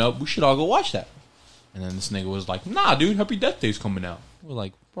Panther's coming up. We should all go watch that." And then this nigga was like, "Nah, dude, Happy Death Day's coming out." We're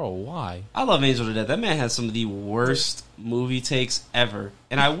like, "Bro, why?" I love Angel to death. That man has some of the worst movie takes ever.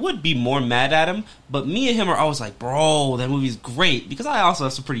 And I would be more mad at him, but me and him are always like, "Bro, that movie's great." Because I also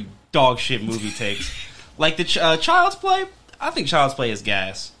have some pretty dog shit movie takes. Like the Child's Play. I think Child's Play is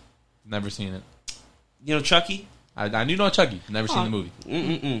gas. Never seen it. You know Chucky? I do know Chucky. Never seen the movie.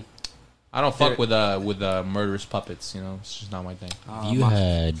 Mm-mm-mm. I don't fuck with murderous puppets. You know, it's just not my thing. If you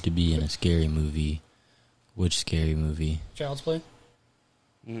had to be in a scary movie, which scary movie? Child's Play?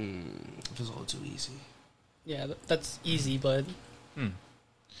 It was a little too easy. Yeah, that's easy, but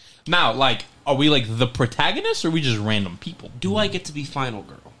Now, like, are we like the protagonists or are we just random people? Do I get to be Final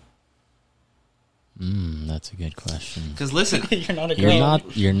Girl? That's a good question. Because listen, You're not a girl.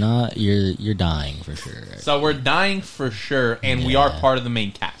 You're dying for sure. So we're dying for sure, and we are part of the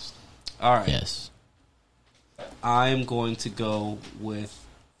main cast. all right, Yes. I'm going to go with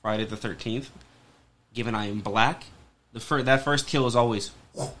Friday the 13th. Given I am black, that first kill is always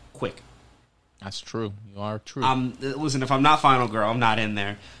quick. That's true. You are true. Listen, if I'm not Final Girl, I'm not in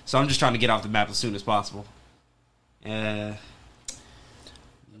there. So I'm just trying to get off the map as soon as possible. No.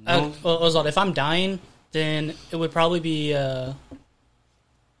 Well, Oswald, if I'm dying, then it would probably be.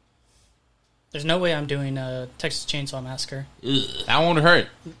 There's no way I'm doing Texas Chainsaw Massacre. That won't hurt.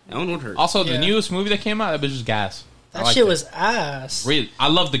 That one would hurt. Also, the Yeah. newest movie that came out, that bitch was gas. That shit was ass. Really, I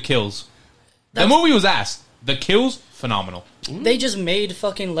love the kills. The movie was ass. The kills, phenomenal. They just made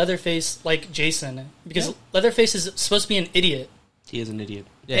fucking Leatherface like Jason because Leatherface is supposed to be an idiot, He is an idiot.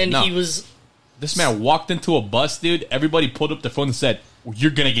 Yeah, and no. he was. This man walked into a bus, dude. Everybody pulled up their phone and said,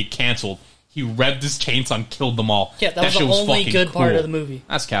 "You're gonna get canceled." He revved his chainsaw and killed them all. Yeah, that was the shit only fucking good part cool. of the movie.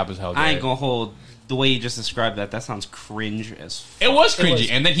 That's cap as hell. I ain't Garrett. gonna hold the way you just described that. That sounds cringe as fuck. It was It cringy, was.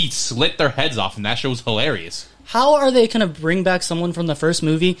 and then he slit their heads off, and that shit was hilarious. How are they going to bring back someone from the first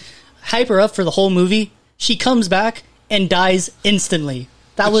movie, hype her up for the whole movie? She comes back and dies instantly.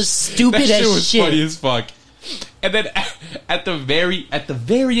 That was stupid That shit as was shit. funny as fuck. And then at the very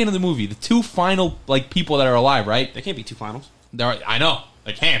end of the movie, the two final people that are alive, right? There can't be two finals. I know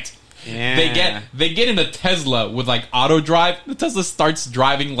they can't. Yeah. They get in a Tesla with auto drive. The Tesla starts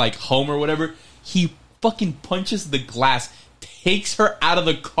driving home or whatever. He fucking punches the glass, takes her out of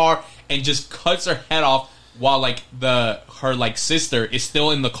the car, and just cuts her head off while her sister is still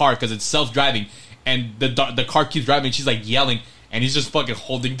in the car because it's self driving, and the car keeps driving. And she's yelling, and he's just fucking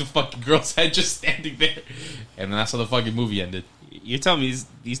holding the fucking girl's head, just standing there. And then that's how the fucking movie ended. You're telling me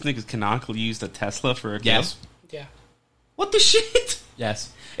these niggas canonically used a Tesla for a kill? Yes, Yeah. What the shit?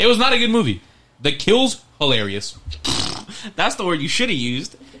 yes. It was not a good movie. The kills hilarious. That's the word you should have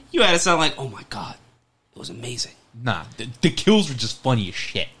used. You had to sound like, oh my god, it was amazing. Nah, the kills were just funny as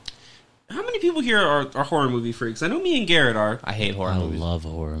shit. How many people here are horror movie freaks? I know me and Garrett are. I hate horror I movies. love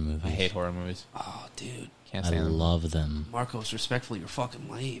horror movies. I hate horror movies. Oh, dude. Can't I stand them. love them. Marcos, respectfully, you're fucking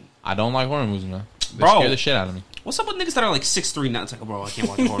lame. I don't like horror movies, man. They Bro. scare the shit out of me. What's up with niggas that are 6'3" now? It's like, bro, I can't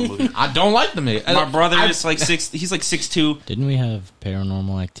watch a horror movie. I don't like them. My brother is 6. He's 6'2". Didn't we have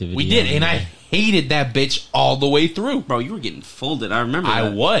Paranormal Activity? We did, on and I there? hated that bitch all the way through. Bro, you were getting folded. I remember I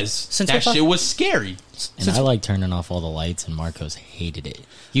that. was. Since that we're shit was scary. And I like turning off all the lights, and Marcos hated it.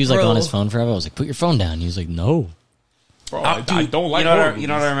 He was Bro. on his phone forever. I was like, "Put your phone down." He was like, "No." Bro, Oh, I don't like you know horror what, you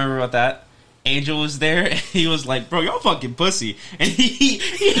know what I remember about that? Angel was there, and he was like, bro, y'all fucking pussy. And he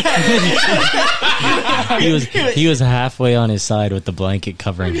He was halfway on his side with the blanket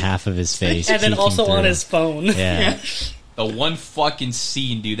covering half of his face, And then peeking also on through. his phone. Yeah. The one fucking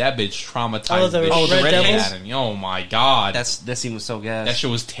scene, dude, that bitch traumatized Oh, the bitch. Red Devils? Out of me. Oh my god. that scene was so gas. That shit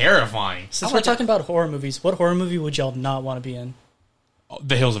was terrifying. Since we're talking about horror movies, what horror movie would y'all not want to be in? Oh,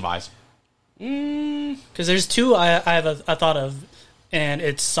 The Hills of Eyes. Because there's two I have a thought of, and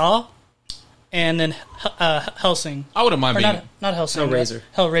it's Saw, and then Helsing. I wouldn't mind Or being. not Helsing. Hellraiser.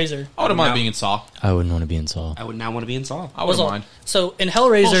 Hellraiser. I wouldn't mind No. being in Saw. I wouldn't want to be in Saw. I would not want to be in Saw. I wouldn't Also, mind. So in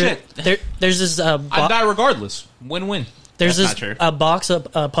Hellraiser, Bullshit. there's this I'd die regardless. Win-win. there's That's this not true. box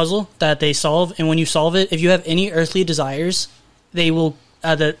of puzzle that they solve, and when you solve it, if you have any earthly desires, they will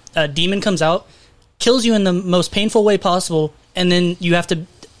the demon comes out, kills you in the most painful way possible, and then you have to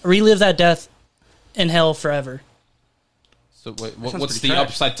relive that death in hell forever. So what's pretty the trash.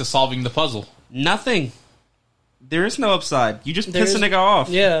 upside to solving the puzzle? Nothing. There is no upside. You just piss a There's- nigga off.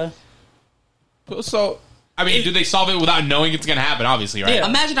 Yeah. So, I mean, do they solve it without knowing it's going to happen? Obviously, right? Yeah.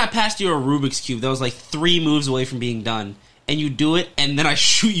 Imagine I passed you a Rubik's Cube that was 3 moves away from being done, and you do it, and then I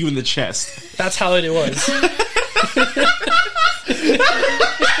shoot you in the chest. That's how it was.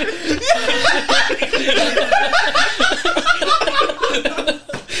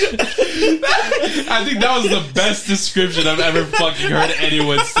 I think that was the best description I've ever fucking heard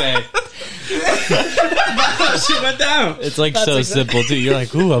anyone say. Shit went down. It's so simple too. You're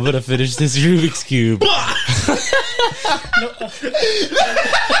like, "Ooh, I'm gonna finish this Rubik's cube."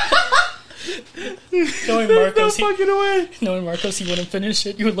 Knowing Marcos, he wouldn't finish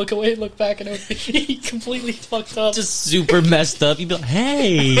it. You would look away, look back, and it would be completely fucked up. Just super messed up. You'd be like,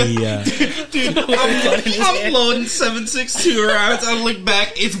 "Hey." Dude, I'm loading 7.62 rounds. I look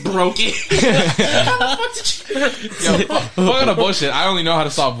back, it's broken. How the fuck did you... Yo, fuck the bullshit. I only know how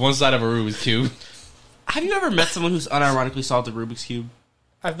to solve one side of a Rubik's Cube. Have you ever met someone who's unironically solved a Rubik's Cube?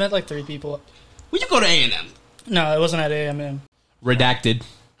 I've met 3 people. Would you go to A&M? No, it wasn't at AMM. Redacted.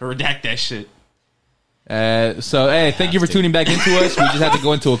 Redact that shit. So, hey, thank you for tuning back into us. We just had to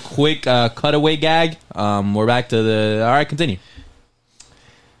go into a quick cutaway gag. We're back to the... All right, continue.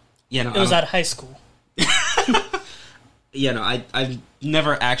 Yeah, no, It was at high school. Yeah, no, I've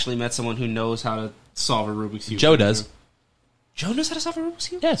never actually met someone who knows how to solve a Rubik's Cube. Joe does. Joe knows how to solve a Rubik's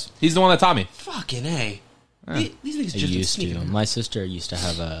Cube? Yes. He's the one that taught me. Fucking A. These niggas I just used to. sneaking. My sister used to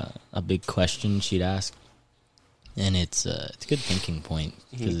have a big question she'd ask, and it's a good thinking point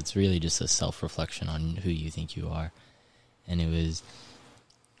because it's really just a self reflection on who you think you are. And it was,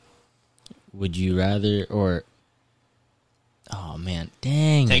 would you rather or? Oh man,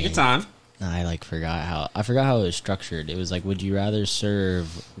 dang! Take your time. I forgot how it was structured. It was like, would you rather serve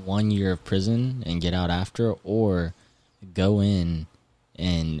 1 year of prison and get out after, or go in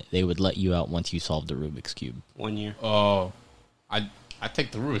and they would let you out once you solved the Rubik's Cube? 1 year. Oh, I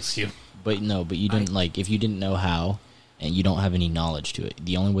take the Rubik's Cube. But you didn't if you didn't know how and you don't have any knowledge to it,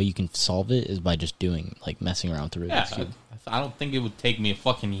 the only way you can solve it is by just doing, messing around with the Rubik's Yeah, Cube. I don't think it would take me a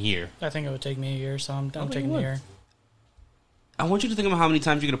fucking year. I think it would take me a year, so I'm think taking it a would. year. I want you to think about how many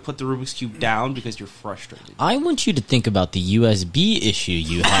times you're going to put the Rubik's Cube down because you're frustrated. I want you to think about the USB issue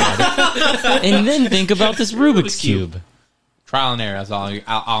you had, and then think about this Rubik's Cube. Trial and error. That's all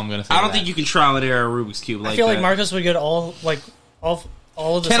I'm going to say. I don't think you can trial and error a Rubik's Cube like I feel that. like Marcus would get all of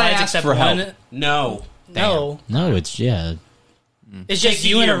the Can I sides ask except for one. help? No. No, No, it's it's just Take a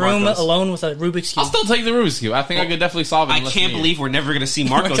you in a year, room Marcos. alone with a Rubik's I'll Cube. still take the Rubik's Cube. I think I could definitely solve it. I in less can't than a year. believe we're never going to see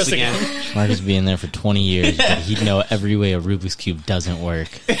Marcos Marcos again. Marcus being there for 20 years, but he'd know every way a Rubik's Cube doesn't work.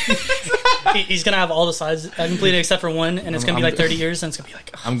 He's gonna have all the sides completed except for one, and it's gonna be I'm- like 30 years, and it's gonna be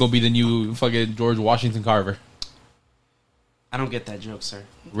like, I'm going to be the new fucking George Washington Carver. I don't get that joke, sir.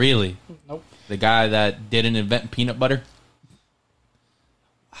 Really? nope. The guy that didn't invent peanut butter?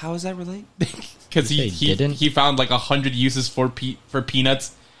 How does that relate? Because They didn't? he found 100 uses for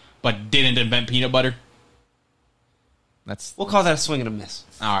peanuts, but didn't invent peanut butter. That's We'll call that a swing and a miss.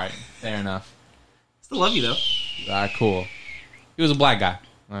 all right. Fair enough. Still love you, though. All right, cool. He was a black guy.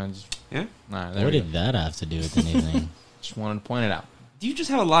 All Yeah? right, there What we go. did that have to do with anything? Just wanted to point it out. Do you just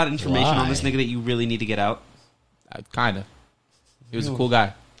have a lot of information on this Why? nigga that you really need to get out? Kind of. He was a cool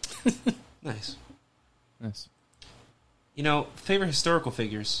guy. Nice. Yes. You know, favorite historical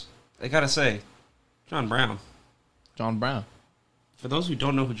figures. I gotta say, John Brown. John Brown. For those who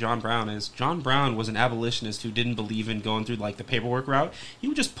don't know who John Brown is, John Brown was an abolitionist who didn't believe in going through the paperwork route. He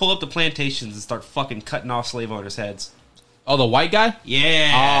would just pull up the plantations and start fucking cutting off slave owners' heads. Oh, the white guy?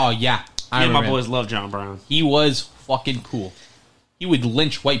 Yeah. Oh, yeah. I Me and my remember him. boys love John Brown. He was fucking cool. He would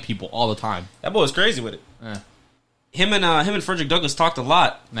lynch white people all the time. That boy was crazy with it. Eh, Him and Frederick Douglass talked a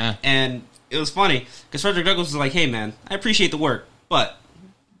lot. nah. And it was funny because Frederick Douglass was like, "Hey man, I appreciate the work, but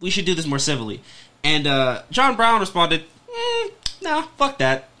we should do this more civilly." And John Brown responded, "Nah, fuck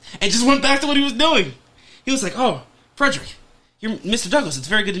that," and just went back to what he was doing. He was like, "Oh, Frederick, you're Mr. Douglass. It's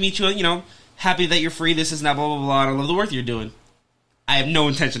very good to meet you. You know, happy that you're free. This is not blah blah blah. And I love the work you're doing. I have no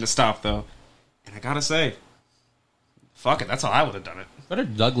intention to stop though." And I gotta say, fuck it. That's how I would have done it.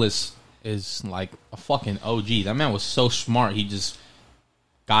 Frederick Douglass is like a fucking OG. That man was so smart. He just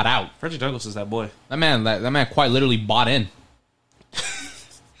got out. Frederick Douglass is that boy. That man quite literally bought in.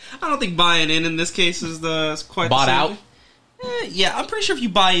 I don't think buying in this case is quite Bought the same out? thing. Yeah, I'm pretty sure if you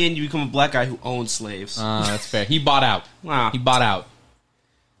buy in, you become a black guy who owns slaves. That's fair. He bought out. Wow. He bought out.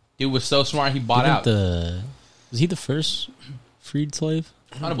 Dude was so smart. He bought out. Was he the first freed slave?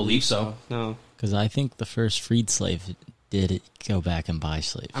 I don't believe so. No, Because I think the first freed slave did go back and buy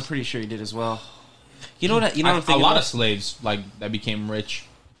slaves. I'm pretty sure he did as well. You know what? You know what I'm A thinking lot about? of slaves that became rich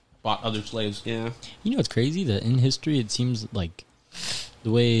bought other slaves. Yeah. You know what's crazy? That in history, it seems like the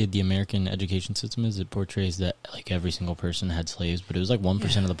way the American education system is, it portrays that every single person had slaves, but it was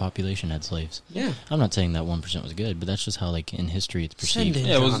 1% of the population had slaves. Yeah. I'm not saying that 1% was good, but that's just how in history it's perceived. Send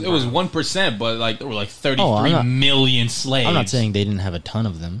Yeah, it was John Brown. 1%, but there were 33 Oh, I'm not- million slaves. I'm not saying they didn't have a ton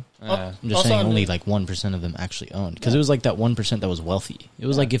of them. I'm just Also, saying only 1% of them actually owned. Because it was that 1% that was wealthy. It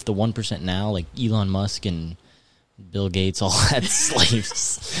was if the 1% now, Elon Musk and Bill Gates all had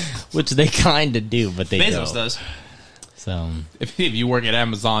slaves, which they kind of do, but they Bezos don't. does. So If you work at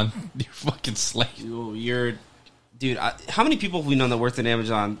Amazon, you're fucking slave. You're, dude. How many people have we known that worked at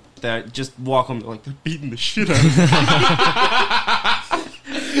Amazon that just walk home like they're beating the shit out of me?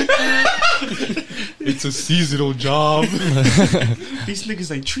 It's a seasonal job. These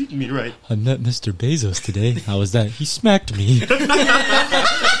niggas ain't treating me right. I met Mr. Bezos today. How was that? He smacked me.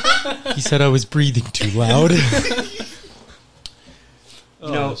 He said I was breathing too loud. You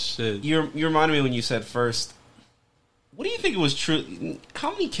know, shit. you reminded me when you said first. What do you think it was true?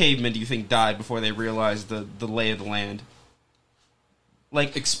 How many cavemen do you think died before they realized the lay of the land?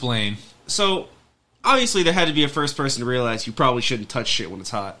 Explain. So, obviously there had to be a first person to realize you probably shouldn't touch shit when it's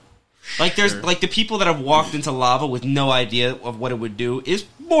hot. Like there's like the people that have walked into lava with no idea of what it would do is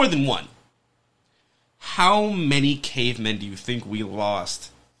more than one. How many cavemen do you think we lost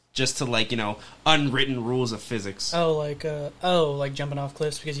just to like, unwritten rules of physics? Like jumping off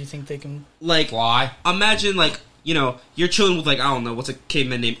cliffs because you think they can Like Fly. Imagine like, you're chilling with like, I don't know, what's a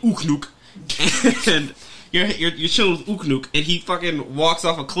caveman named Uknuk, and you're chilling with Uknuk, and he fucking walks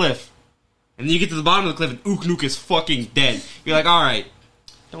off a cliff, and then you get to the bottom of the cliff, and Uknuk is fucking dead. You're like, all right,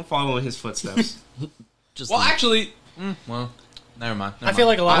 don't follow in his footsteps. Actually, never mind. I feel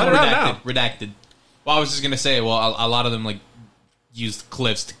like a lot of redacted. Well, I was just gonna say, a lot of them like used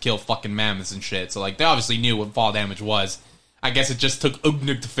cliffs to kill fucking mammoths and shit. So like they obviously knew what fall damage was. I guess it just took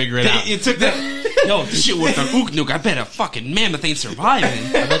Uknuk to figure it out. It took that. Yo, this shit with an Uknuk. I bet a fucking mammoth ain't surviving.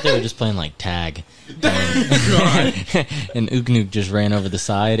 I bet they were just playing like tag. And Uknuk just ran over the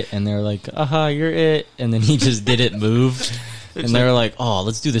side, and they were like, "Aha, you're it!" And then he just didn't move, and they were like, "Oh,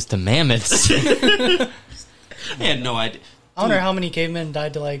 let's do this to mammoths." I had no idea. I wonder how many cavemen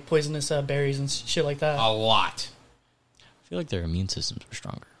died to like poisonous berries and shit like that. A lot. I feel like their immune systems were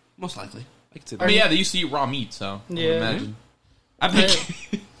stronger. Most likely. I could say I that. mean, yeah, they used to eat raw meat, so I would Yeah. imagine. I bet.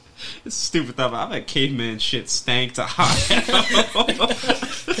 It's a stupid thought, but I bet caveman shit stank to high.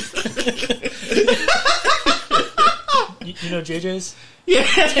 You know JJ's? Yeah.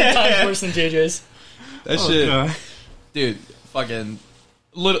 10 times worse than JJ's. That shit, God. dude. Fucking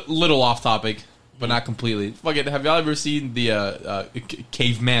little off topic, but not completely. Fucking, have y'all ever seen the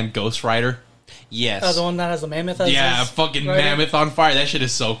caveman Ghost Rider? Yes. The one that has a mammoth as Yeah, his fucking rider? mammoth on fire. That shit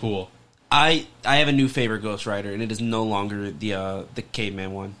is so cool. I have a new favorite Ghost Rider, and it is no longer the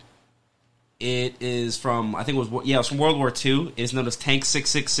caveman one. It is from, I think it was from World War II. It is known as Tank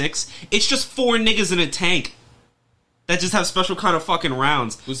 666. It's just 4 niggas in a tank that just have special kind of fucking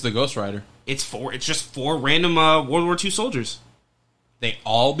rounds. Who's the Ghost Rider? It's just 4 random World War II soldiers. They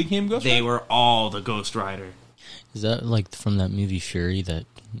all became Ghost Rider? They were all the Ghost Rider. Is that like from that movie Fury that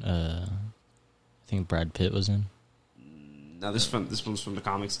I think Brad Pitt was in? No, this one's from the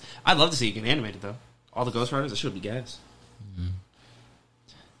comics. I'd love to see it get animated though. All the Ghost Riders, that should be gas.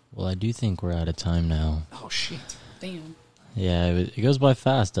 Well, I do think we're out of time now. Oh shit! Damn. Yeah, it goes by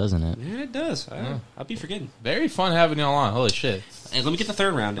fast, doesn't it? Yeah, it does. I'll be forgetting. Very fun having y'all on. Holy shit. Hey, let me get the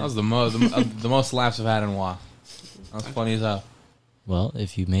third round That in. was the most laughs I've had in a while. That was funny as hell. Well,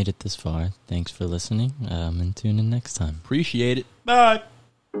 if you made it this far, thanks for listening, and tune in next time. Appreciate it. Bye.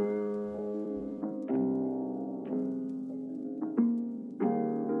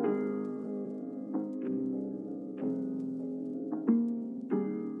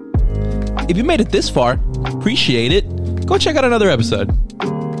 If you made it this far, appreciate it. Go check out another episode.